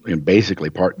whole, basically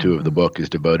part 2 of the book is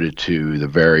devoted to the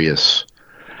various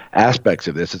aspects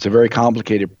of this. It's a very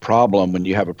complicated problem when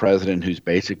you have a president who's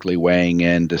basically weighing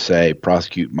in to say,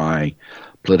 prosecute my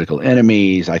political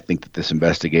enemies. I think that this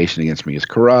investigation against me is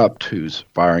corrupt, who's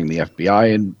firing the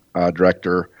FBI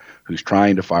director, who's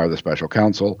trying to fire the special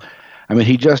counsel. I mean,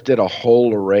 he just did a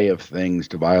whole array of things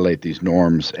to violate these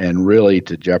norms and really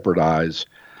to jeopardize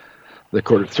the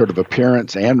sort of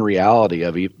appearance and reality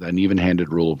of an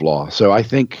even-handed rule of law. So I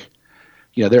think,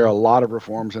 there are a lot of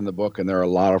reforms in the book and there are a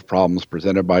lot of problems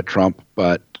presented by Trump.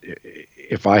 But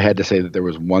if I had to say that there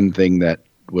was one thing that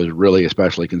was really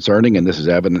especially concerning, and this is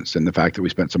evidenced in the fact that we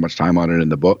spent so much time on it in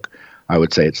the book, I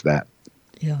would say it's that.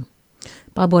 Yeah.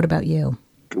 Bob, what about you?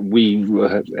 we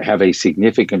have a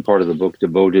significant part of the book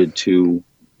devoted to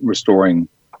restoring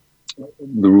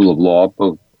the rule of law,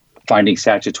 both finding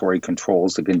statutory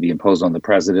controls that can be imposed on the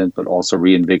president, but also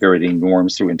reinvigorating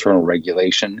norms through internal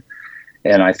regulation.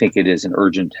 And I think it is an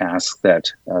urgent task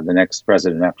that the next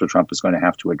president after Trump is going to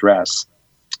have to address.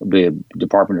 The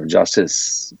Department of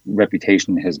Justice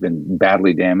reputation has been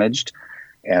badly damaged,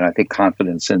 and I think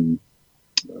confidence in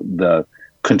the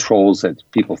controls that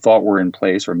people thought were in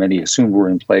place, or many assumed were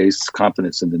in place,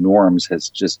 confidence in the norms has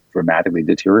just dramatically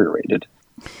deteriorated.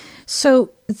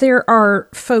 So there are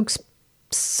folks,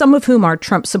 some of whom are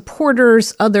Trump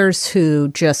supporters, others who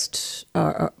just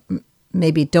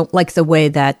maybe don't like the way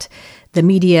that the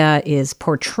media is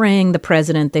portraying the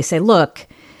president. They say, look,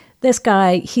 this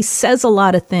guy, he says a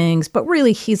lot of things, but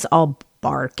really he's all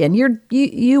bark. And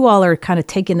you all are kind of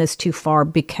taking this too far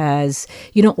because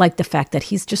you don't like the fact that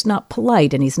he's just not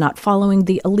polite and he's not following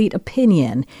the elite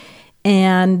opinion.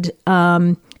 And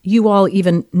you all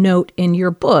even note in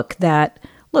your book that,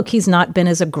 look, he's not been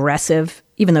as aggressive,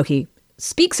 even though he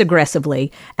speaks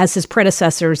aggressively, as his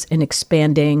predecessors in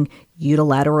expanding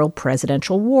unilateral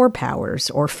presidential war powers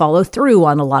or follow through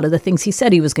on a lot of the things he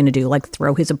said he was going to do, like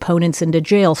throw his opponents into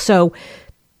jail. So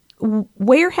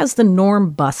where has the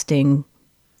norm busting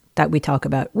that we talk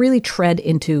about really tread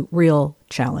into real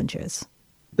challenges?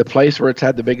 The place where it's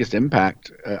had the biggest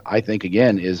impact, I think,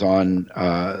 again, is on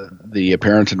the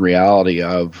appearance and reality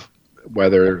of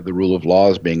whether the rule of law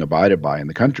is being abided by in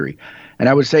the country. And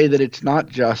I would say that it's not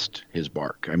just his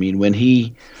bark. I mean, when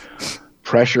he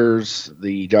pressures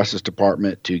the Justice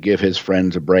Department to give his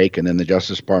friends a break, and then the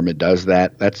Justice Department does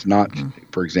that, that's not,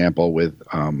 for example, with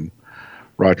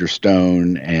Roger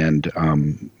Stone and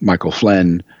Michael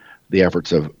Flynn, the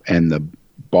efforts of, and the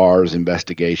Barr's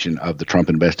investigation of the Trump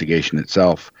investigation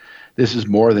itself. This is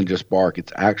more than just bark.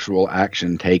 It's actual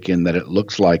action taken that it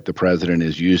looks like the president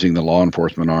is using the law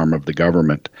enforcement arm of the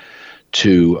government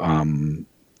to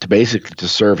basically to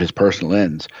serve his personal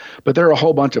ends. But there are a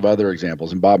whole bunch of other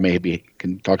examples, and Bob maybe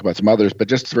can talk about some others, but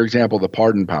just for example, the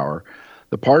pardon power.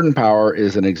 The pardon power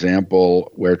is an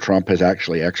example where Trump has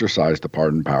actually exercised the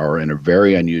pardon power in a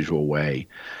very unusual way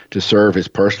to serve his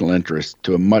personal interests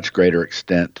to a much greater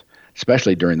extent,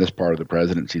 especially during this part of the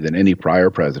presidency, than any prior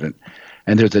president.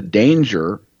 And there's a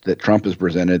danger that Trump has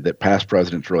presented that past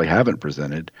presidents really haven't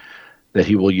presented, that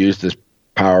he will use this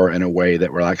power in a way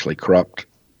that will actually corrupt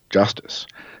justice.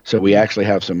 So we actually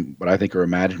have some, what I think are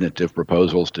imaginative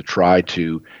proposals to try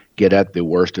to get at the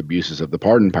worst abuses of the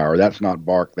pardon power. That's not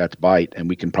bark, that's bite, and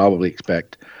we can probably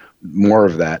expect more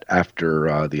of that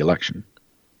after the election.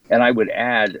 And I would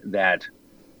add that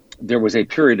there was a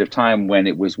period of time when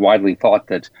it was widely thought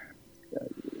that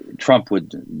Trump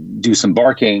would do some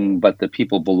barking, but the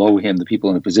people below him, the people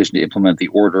in a position to implement the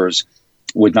orders,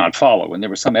 would not follow. And there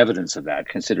was some evidence of that.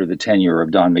 Consider the tenure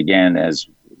of Don McGahn as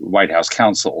White House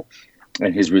counsel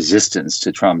and his resistance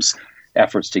to Trump's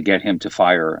efforts to get him to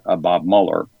fire Bob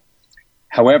Mueller.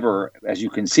 However, as you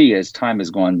can see, as time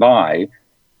has gone by,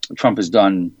 Trump has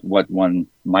done what one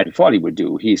might have thought he would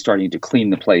do. He's starting to clean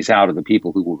the place out of the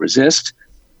people who will resist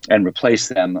and replace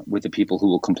them with the people who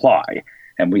will comply.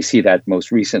 And we see that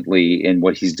most recently in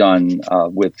what he's done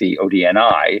with the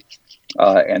ODNI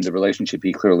and the relationship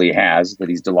he clearly has that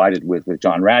he's delighted with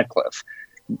John Ratcliffe.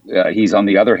 He's, on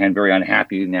the other hand, very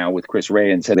unhappy now with Chris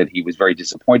Wray and said that he was very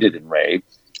disappointed in Wray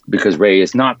because Wray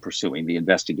is not pursuing the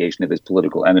investigation of his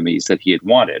political enemies that he had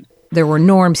wanted. There were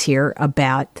norms here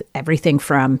about everything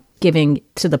from giving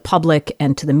to the public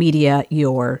and to the media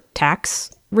your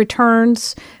tax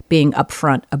returns, being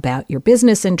upfront about your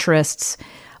business interests.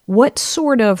 What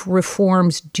sort of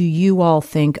reforms do you all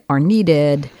think are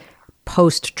needed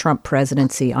post-Trump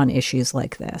presidency on issues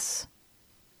like this?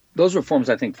 Those reforms,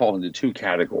 I think, fall into two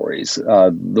categories.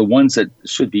 The ones that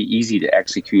should be easy to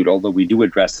execute, although we do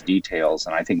address the details,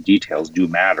 and I think details do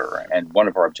matter. And one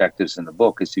of our objectives in the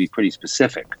book is to be pretty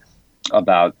specific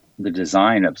about the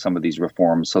design of some of these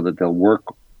reforms so that they'll work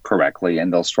correctly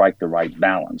and they'll strike the right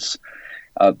balance.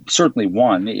 Certainly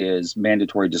one is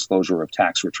mandatory disclosure of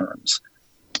tax returns.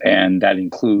 And that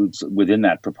includes, within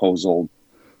that proposal,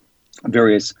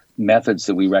 various methods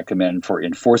that we recommend for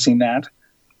enforcing that,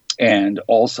 and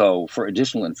also for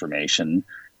additional information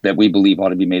that we believe ought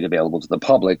to be made available to the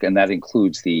public. And that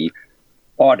includes the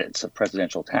audits of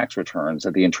presidential tax returns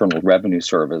that the Internal Revenue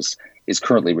Service is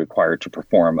currently required to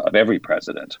perform of every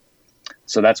president.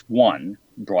 So that's one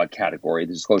broad category,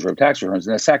 the disclosure of tax returns.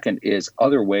 And the second is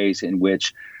other ways in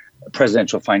which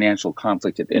presidential financial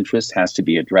conflict of interest has to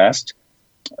be addressed.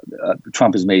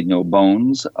 Trump has made no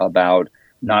bones about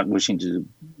not wishing to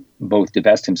both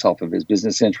divest himself of his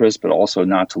business interests, but also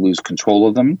not to lose control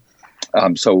of them.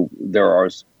 So there are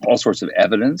all sorts of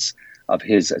evidence of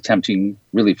his attempting,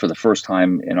 really for the first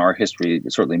time in our history,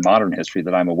 certainly modern history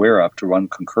that I'm aware of, to run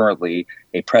concurrently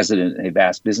a president and a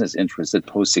vast business interest that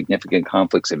pose significant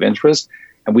conflicts of interest.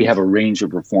 And we have a range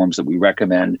of reforms that we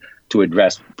recommend to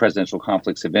address presidential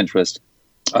conflicts of interest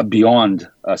beyond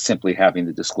simply having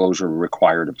the disclosure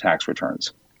required of tax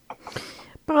returns.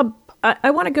 Bob,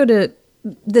 I want to go to,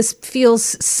 this feels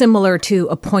similar to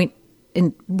a point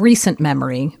in recent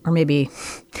memory, or maybe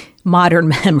modern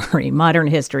memory, modern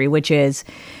history, which is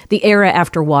the era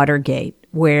after Watergate,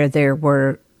 where there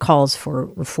were calls for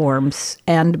reforms.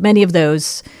 And many of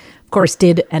those, of course,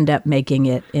 did end up making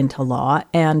it into law.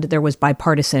 And there was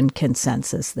bipartisan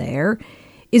consensus there.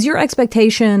 Is your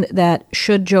expectation that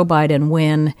should Joe Biden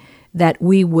win, that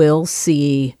we will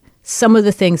see some of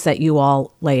the things that you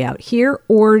all lay out here?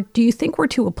 Or do you think we're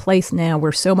to a place now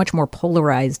where so much more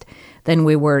polarized than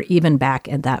we were even back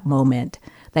at that moment,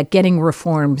 that getting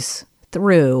reforms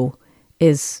through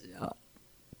is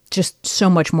just so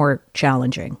much more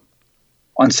challenging?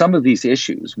 On some of these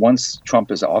issues, once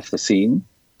Trump is off the scene,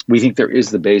 we think there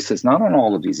is the basis, not on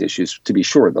all of these issues, to be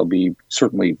sure. There'll be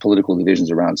certainly political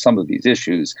divisions around some of these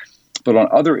issues, but on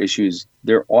other issues,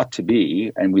 there ought to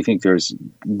be, and we think there's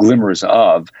glimmers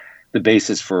of, the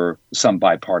basis for some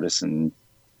bipartisan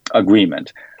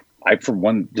agreement. I, for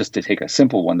one, just to take a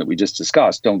simple one that we just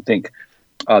discussed, don't think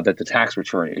that the tax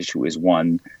return issue is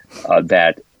one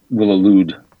that will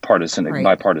elude bipartisan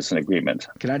agreement.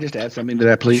 Can I just add something to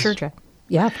that, please? Sure, Jack.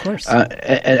 Yeah, of course.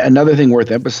 Another thing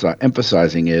worth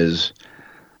emphasizing is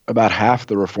about half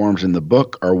the reforms in the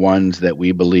book are ones that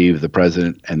we believe the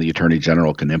president and the attorney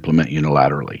general can implement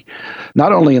unilaterally,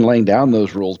 not only in laying down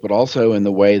those rules, but also in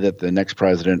the way that the next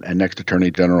president and next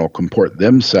attorney general comport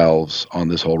themselves on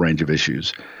this whole range of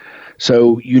issues.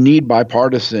 So you need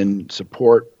bipartisan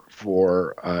support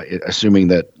for, assuming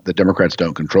that the Democrats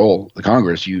don't control the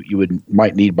Congress, you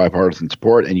might need bipartisan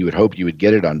support, and you would hope you would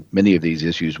get it on many of these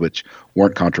issues which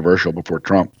weren't controversial before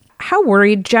Trump. How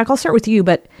worried, Jack, I'll start with you,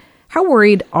 but how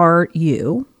worried are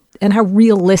you, and how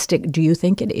realistic do you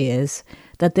think it is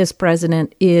that this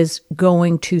president is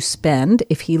going to spend,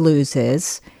 if he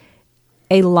loses,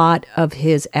 a lot of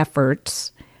his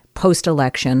efforts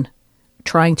post-election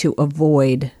trying to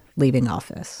avoid leaving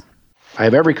office? I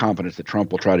have every confidence that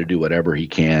Trump will try to do whatever he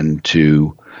can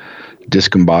to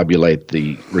discombobulate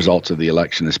the results of the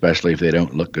election, especially if they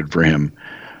don't look good for him.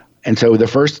 And so the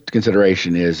first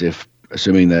consideration is, if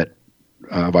assuming that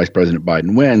Vice President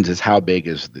Biden wins, is how big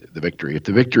is the victory? If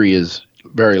the victory is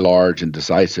very large and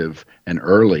decisive and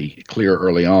clear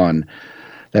early on,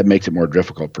 that makes it more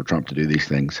difficult for Trump to do these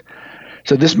things.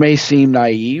 So this may seem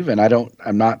naive, and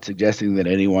I'm not suggesting that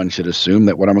anyone should assume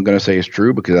that what I'm going to say is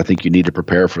true, because I think you need to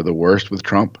prepare for the worst with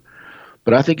Trump.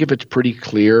 But I think if it's pretty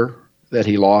clear that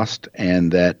he lost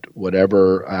and that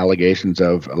whatever allegations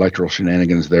of electoral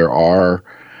shenanigans there are,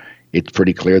 it's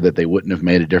pretty clear that they wouldn't have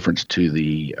made a difference to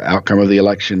the outcome of the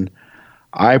election.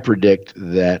 I predict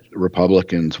that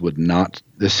Republicans would not,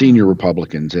 the senior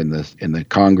Republicans in the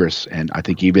Congress, and I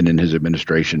think even in his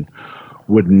administration,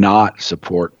 would not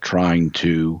support trying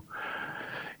to,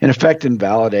 in effect,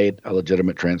 invalidate a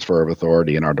legitimate transfer of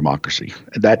authority in our democracy.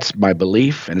 That's my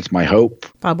belief, and it's my hope.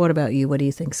 Bob, what about you? What do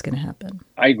you think is going to happen?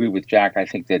 I agree with Jack. I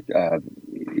think that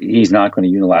he's not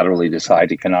going to unilaterally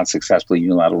decide, he cannot successfully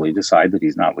unilaterally decide that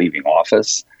he's not leaving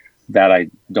office. That I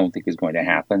don't think is going to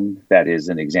happen. That is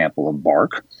an example of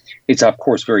bark. It's, of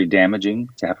course, very damaging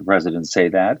to have a president say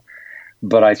that.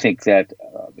 But I think that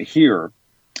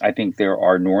I think there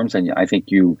are norms, and I think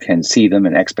you can see them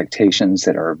in expectations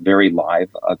that are very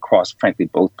live across, frankly,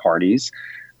 both parties.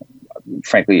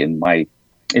 Frankly, in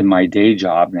my day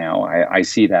job now, I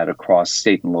see that across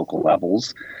state and local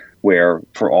levels, where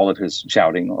for all of his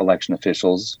shouting, election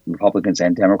officials, Republicans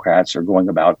and Democrats, are going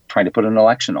about trying to put an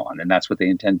election on, and that's what they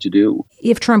intend to do.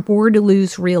 If Trump were to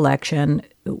lose re-election,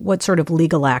 what sort of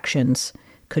legal actions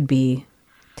could be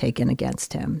taken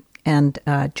against him? And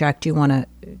Jack, do you want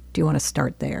to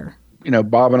start there? You know,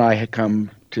 Bob and I had come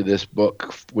to this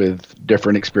book with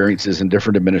different experiences in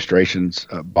different administrations.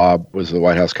 Bob was the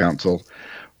White House counsel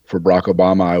for Barack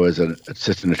Obama. I was an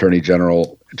assistant attorney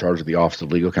general in charge of the Office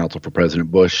of Legal Counsel for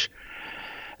President Bush.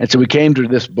 And so we came to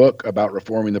this book about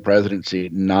reforming the presidency,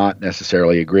 not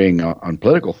necessarily agreeing on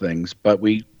political things, but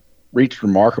we reached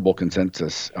remarkable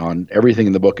consensus on everything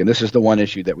in the book. And this is the one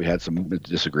issue that we had some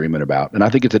disagreement about. And I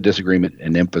think it's a disagreement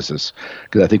in emphasis,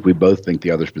 because I think we both think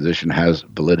the other's position has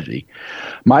validity.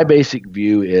 My basic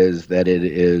view is that it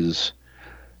is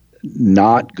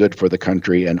not good for the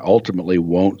country and ultimately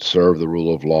won't serve the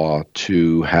rule of law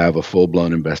to have a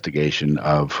full-blown investigation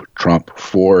of Trump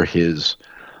for his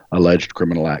alleged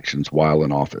criminal actions while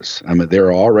in office. I mean, there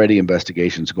are already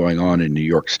investigations going on in New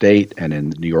York State and in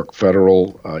New York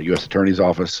Federal U.S. Attorney's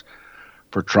Office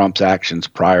for Trump's actions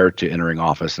prior to entering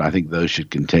office, and I think those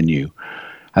should continue.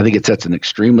 I think it sets an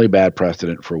extremely bad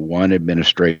precedent for one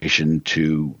administration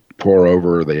to pour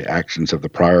over the actions of the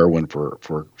prior one for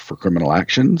criminal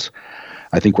actions.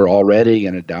 I think we're already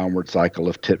in a downward cycle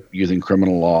of using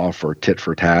criminal law for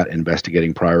tit-for-tat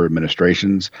investigating prior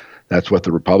administrations. That's what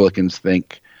the Republicans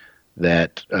think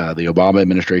that the Obama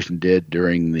administration did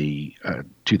during the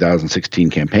 2016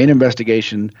 campaign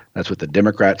investigation. That's what the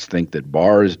Democrats think that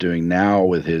Barr is doing now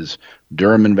with his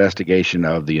Durham investigation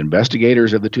of the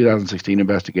investigators of the 2016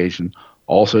 investigation,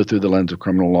 also through the lens of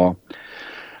criminal law.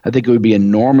 I think it would be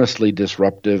enormously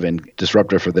disruptive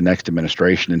for the next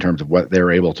administration in terms of what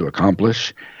they're able to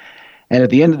accomplish. And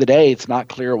at the end of the day, it's not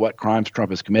clear what crimes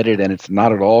Trump has committed, and it's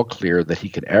not at all clear that he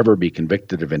could ever be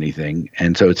convicted of anything.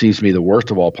 And so it seems to me the worst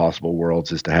of all possible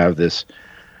worlds is to have this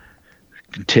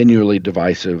continually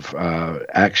divisive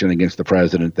action against the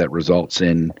president that results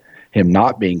in him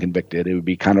not being convicted. It would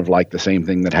be kind of like the same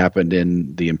thing that happened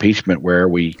in the impeachment, where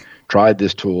we tried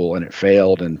this tool and it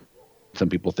failed, and some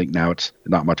people think now it's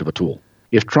not much of a tool.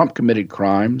 If Trump committed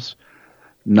crimes,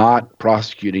 not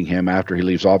prosecuting him after he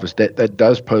leaves office, that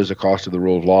does pose a cost to the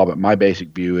rule of law. But my basic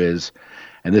view is,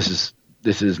 and this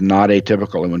is not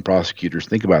atypical when prosecutors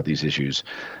think about these issues,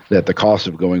 that the costs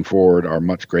of going forward are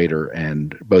much greater,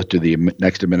 and both to the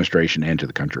next administration and to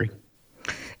the country.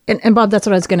 And Bob, that's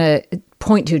what I was going to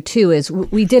point to, too, is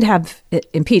we did have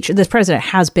impeached. This president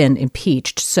has been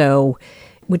impeached, so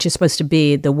which is supposed to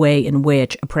be the way in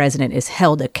which a president is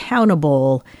held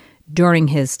accountable during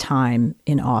his time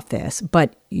in office.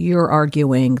 But you're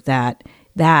arguing that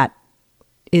that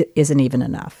isn't even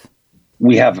enough.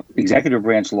 We have executive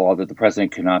branch law that the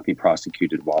president cannot be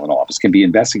prosecuted while in office, can be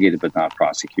investigated but not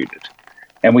prosecuted.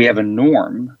 And we have a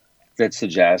norm that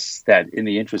suggests that in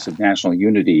the interest of national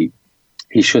unity,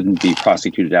 he shouldn't be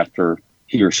prosecuted after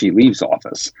he or she leaves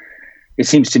office. It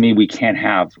seems to me we can't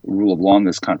have rule of law in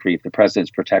this country if the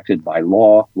president's protected by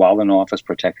law while in office,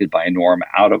 protected by a norm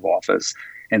out of office,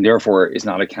 and therefore is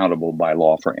not accountable by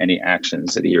law for any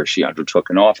actions that he or she undertook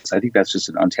in office. I think that's just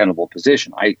an untenable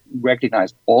position. I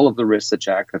recognize all of the risks that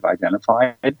Jack have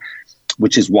identified,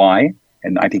 which is why,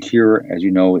 and I think here, as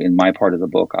you know, in my part of the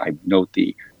book, I note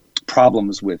the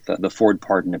problems with the Ford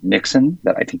pardon of Nixon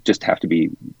that I think just have to be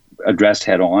addressed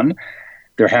head on.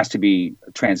 There has to be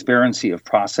transparency of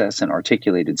process and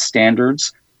articulated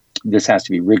standards. This has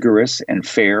to be rigorous and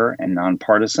fair and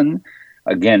nonpartisan.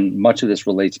 Again, much of this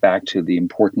relates back to the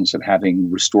importance of having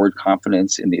restored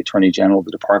confidence in the Attorney General, the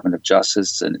Department of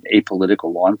Justice, and an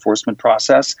apolitical law enforcement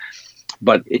process.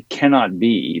 But it cannot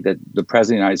be that the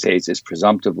President of the United States is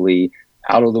presumptively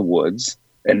out of the woods.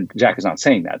 And Jack is not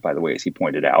saying that, by the way, as he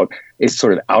pointed out, is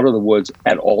sort of out of the woods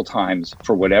at all times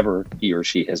for whatever he or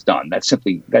she has done. That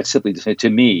simply, to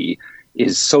me,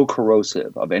 is so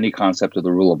corrosive of any concept of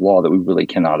the rule of law that we really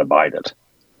cannot abide it.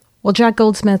 Well, Jack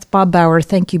Goldsmith, Bob Bauer,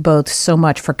 thank you both so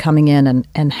much for coming in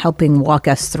and helping walk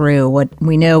us through what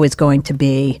we know is going to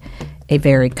be a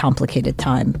very complicated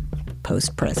time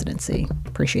post-presidency.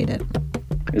 Appreciate it.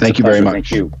 Thank you very much.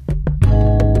 Thank you.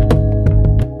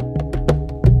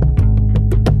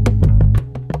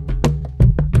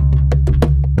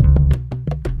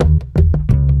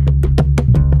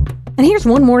 And here's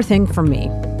one more thing from me.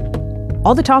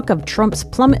 All the talk of Trump's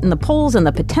plummet in the polls and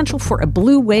the potential for a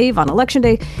blue wave on Election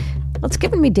Day, it's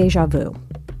given me deja vu.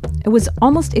 It was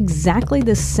almost exactly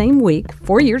the same week,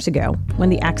 4 years ago, when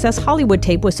the Access Hollywood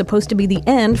tape was supposed to be the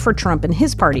end for Trump and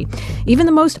his party. Even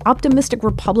the most optimistic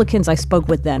Republicans I spoke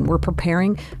with then were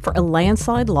preparing for a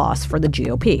landslide loss for the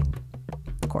GOP.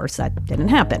 Of course, that didn't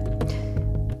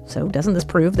happen. So doesn't this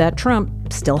prove that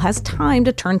Trump still has time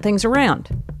to turn things around?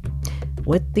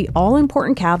 With the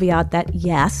all-important caveat that,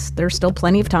 yes, there's still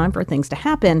plenty of time for things to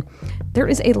happen, there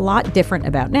is a lot different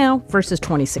about now versus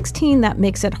 2016 that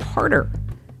makes it harder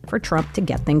for Trump to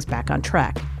get things back on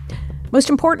track. Most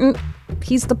important,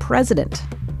 he's the president,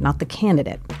 not the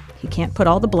candidate. He can't put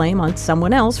all the blame on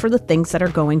someone else for the things that are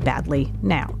going badly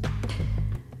now.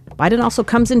 Biden also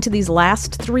comes into these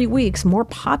last 3 weeks more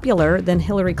popular than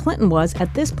Hillary Clinton was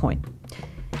at this point.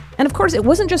 And of course, it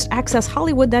wasn't just Access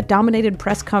Hollywood that dominated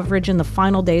press coverage in the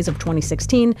final days of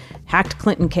 2016, hacked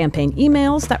Clinton campaign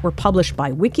emails that were published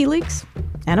by WikiLeaks,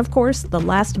 and of course, the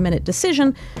last-minute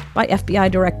decision by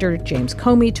FBI Director James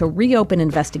Comey to reopen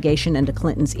investigation into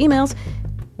Clinton's emails,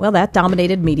 well, that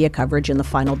dominated media coverage in the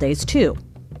final days too.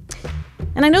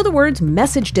 And I know the words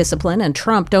message discipline and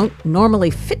Trump don't normally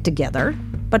fit together,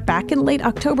 but back in late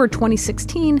October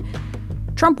 2016,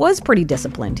 Trump was pretty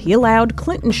disciplined. He allowed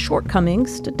Clinton's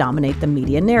shortcomings to dominate the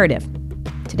media narrative.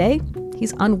 Today,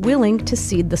 he's unwilling to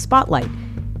cede the spotlight,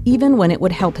 even when it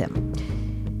would help him.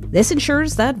 This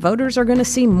ensures that voters are going to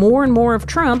see more and more of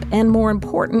Trump, and more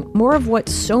important, more of what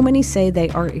so many say they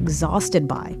are exhausted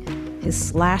by, his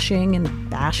slashing and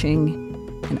bashing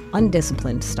and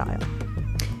undisciplined style.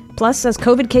 Plus, as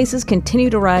COVID cases continue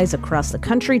to rise across the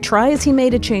country, try as he may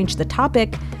to change the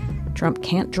topic, Trump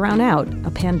can't drown out a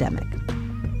pandemic.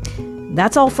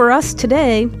 That's all for us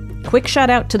today. Quick shout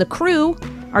out to the crew.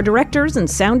 Our directors and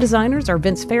sound designers are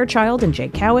Vince Fairchild and Jay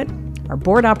Cowett. Our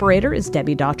board operator is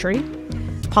Debbie Daughtry.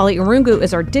 Polly Irungu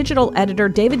is our digital editor.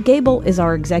 David Gable is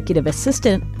our executive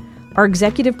assistant. Our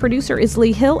executive producer is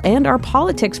Lee Hill, and our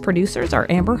politics producers are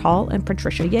Amber Hall and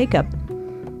Patricia Jacob.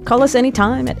 Call us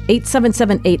anytime at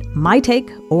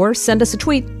 877-8-MY-TAKE or send us a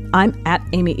tweet. I'm at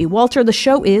Amy E. Walter. The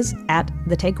show is at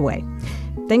The Takeaway.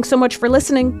 Thanks so much for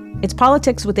listening. It's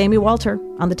Politics with Amy Walter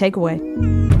on The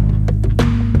Takeaway.